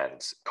Bay and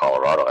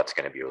Colorado. That's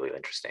going to be really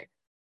interesting.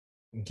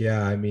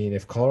 Yeah, I mean,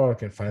 if Colorado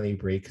can finally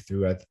break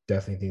through, I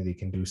definitely think they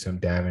can do some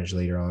damage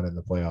later on in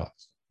the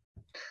playoffs.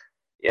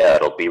 Yeah,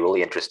 it'll be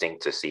really interesting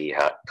to see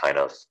how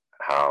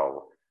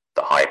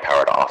the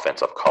high-powered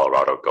offense of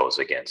Colorado goes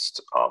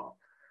against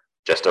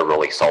just a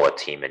really solid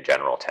team in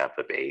general,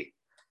 Tampa Bay.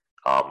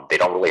 They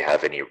don't really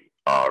have any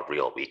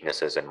real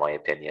weaknesses, in my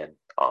opinion.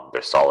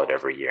 They're solid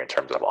every year in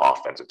terms of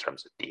offense, in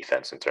terms of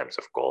defense, in terms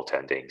of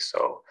goaltending.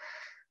 So,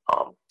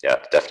 yeah,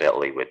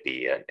 definitely would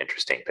be an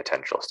interesting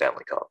potential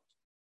Stanley Cup.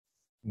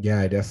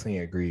 Yeah, I definitely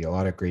agree. A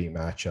lot of great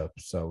matchups.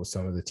 So with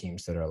some of the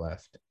teams that are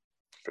left.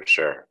 For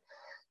sure.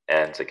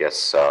 And I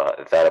guess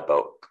that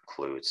about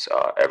concludes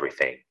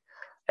everything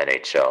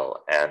NHL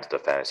and the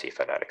Fantasy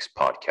Fanatics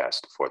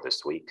podcast for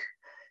this week.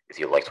 If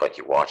you liked what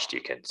you watched,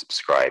 you can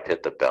subscribe,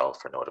 hit the bell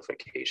for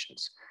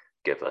notifications,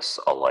 give us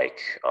a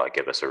like,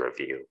 give us a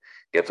review,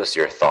 give us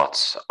your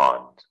thoughts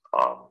on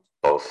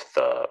both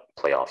the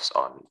playoffs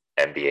on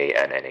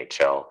NBA and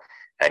NHL,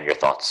 and your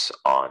thoughts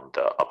on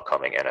the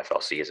upcoming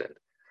NFL season.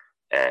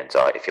 And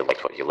if you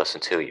liked what you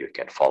listened to, you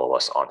can follow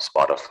us on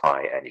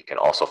Spotify, and you can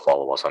also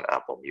follow us on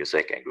Apple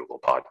Music and Google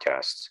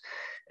Podcasts.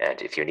 And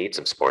if you need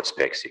some sports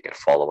picks, you can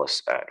follow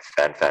us at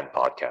FanFan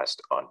Podcast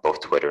on both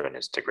Twitter and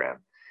Instagram.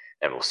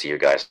 And we'll see you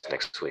guys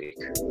next week.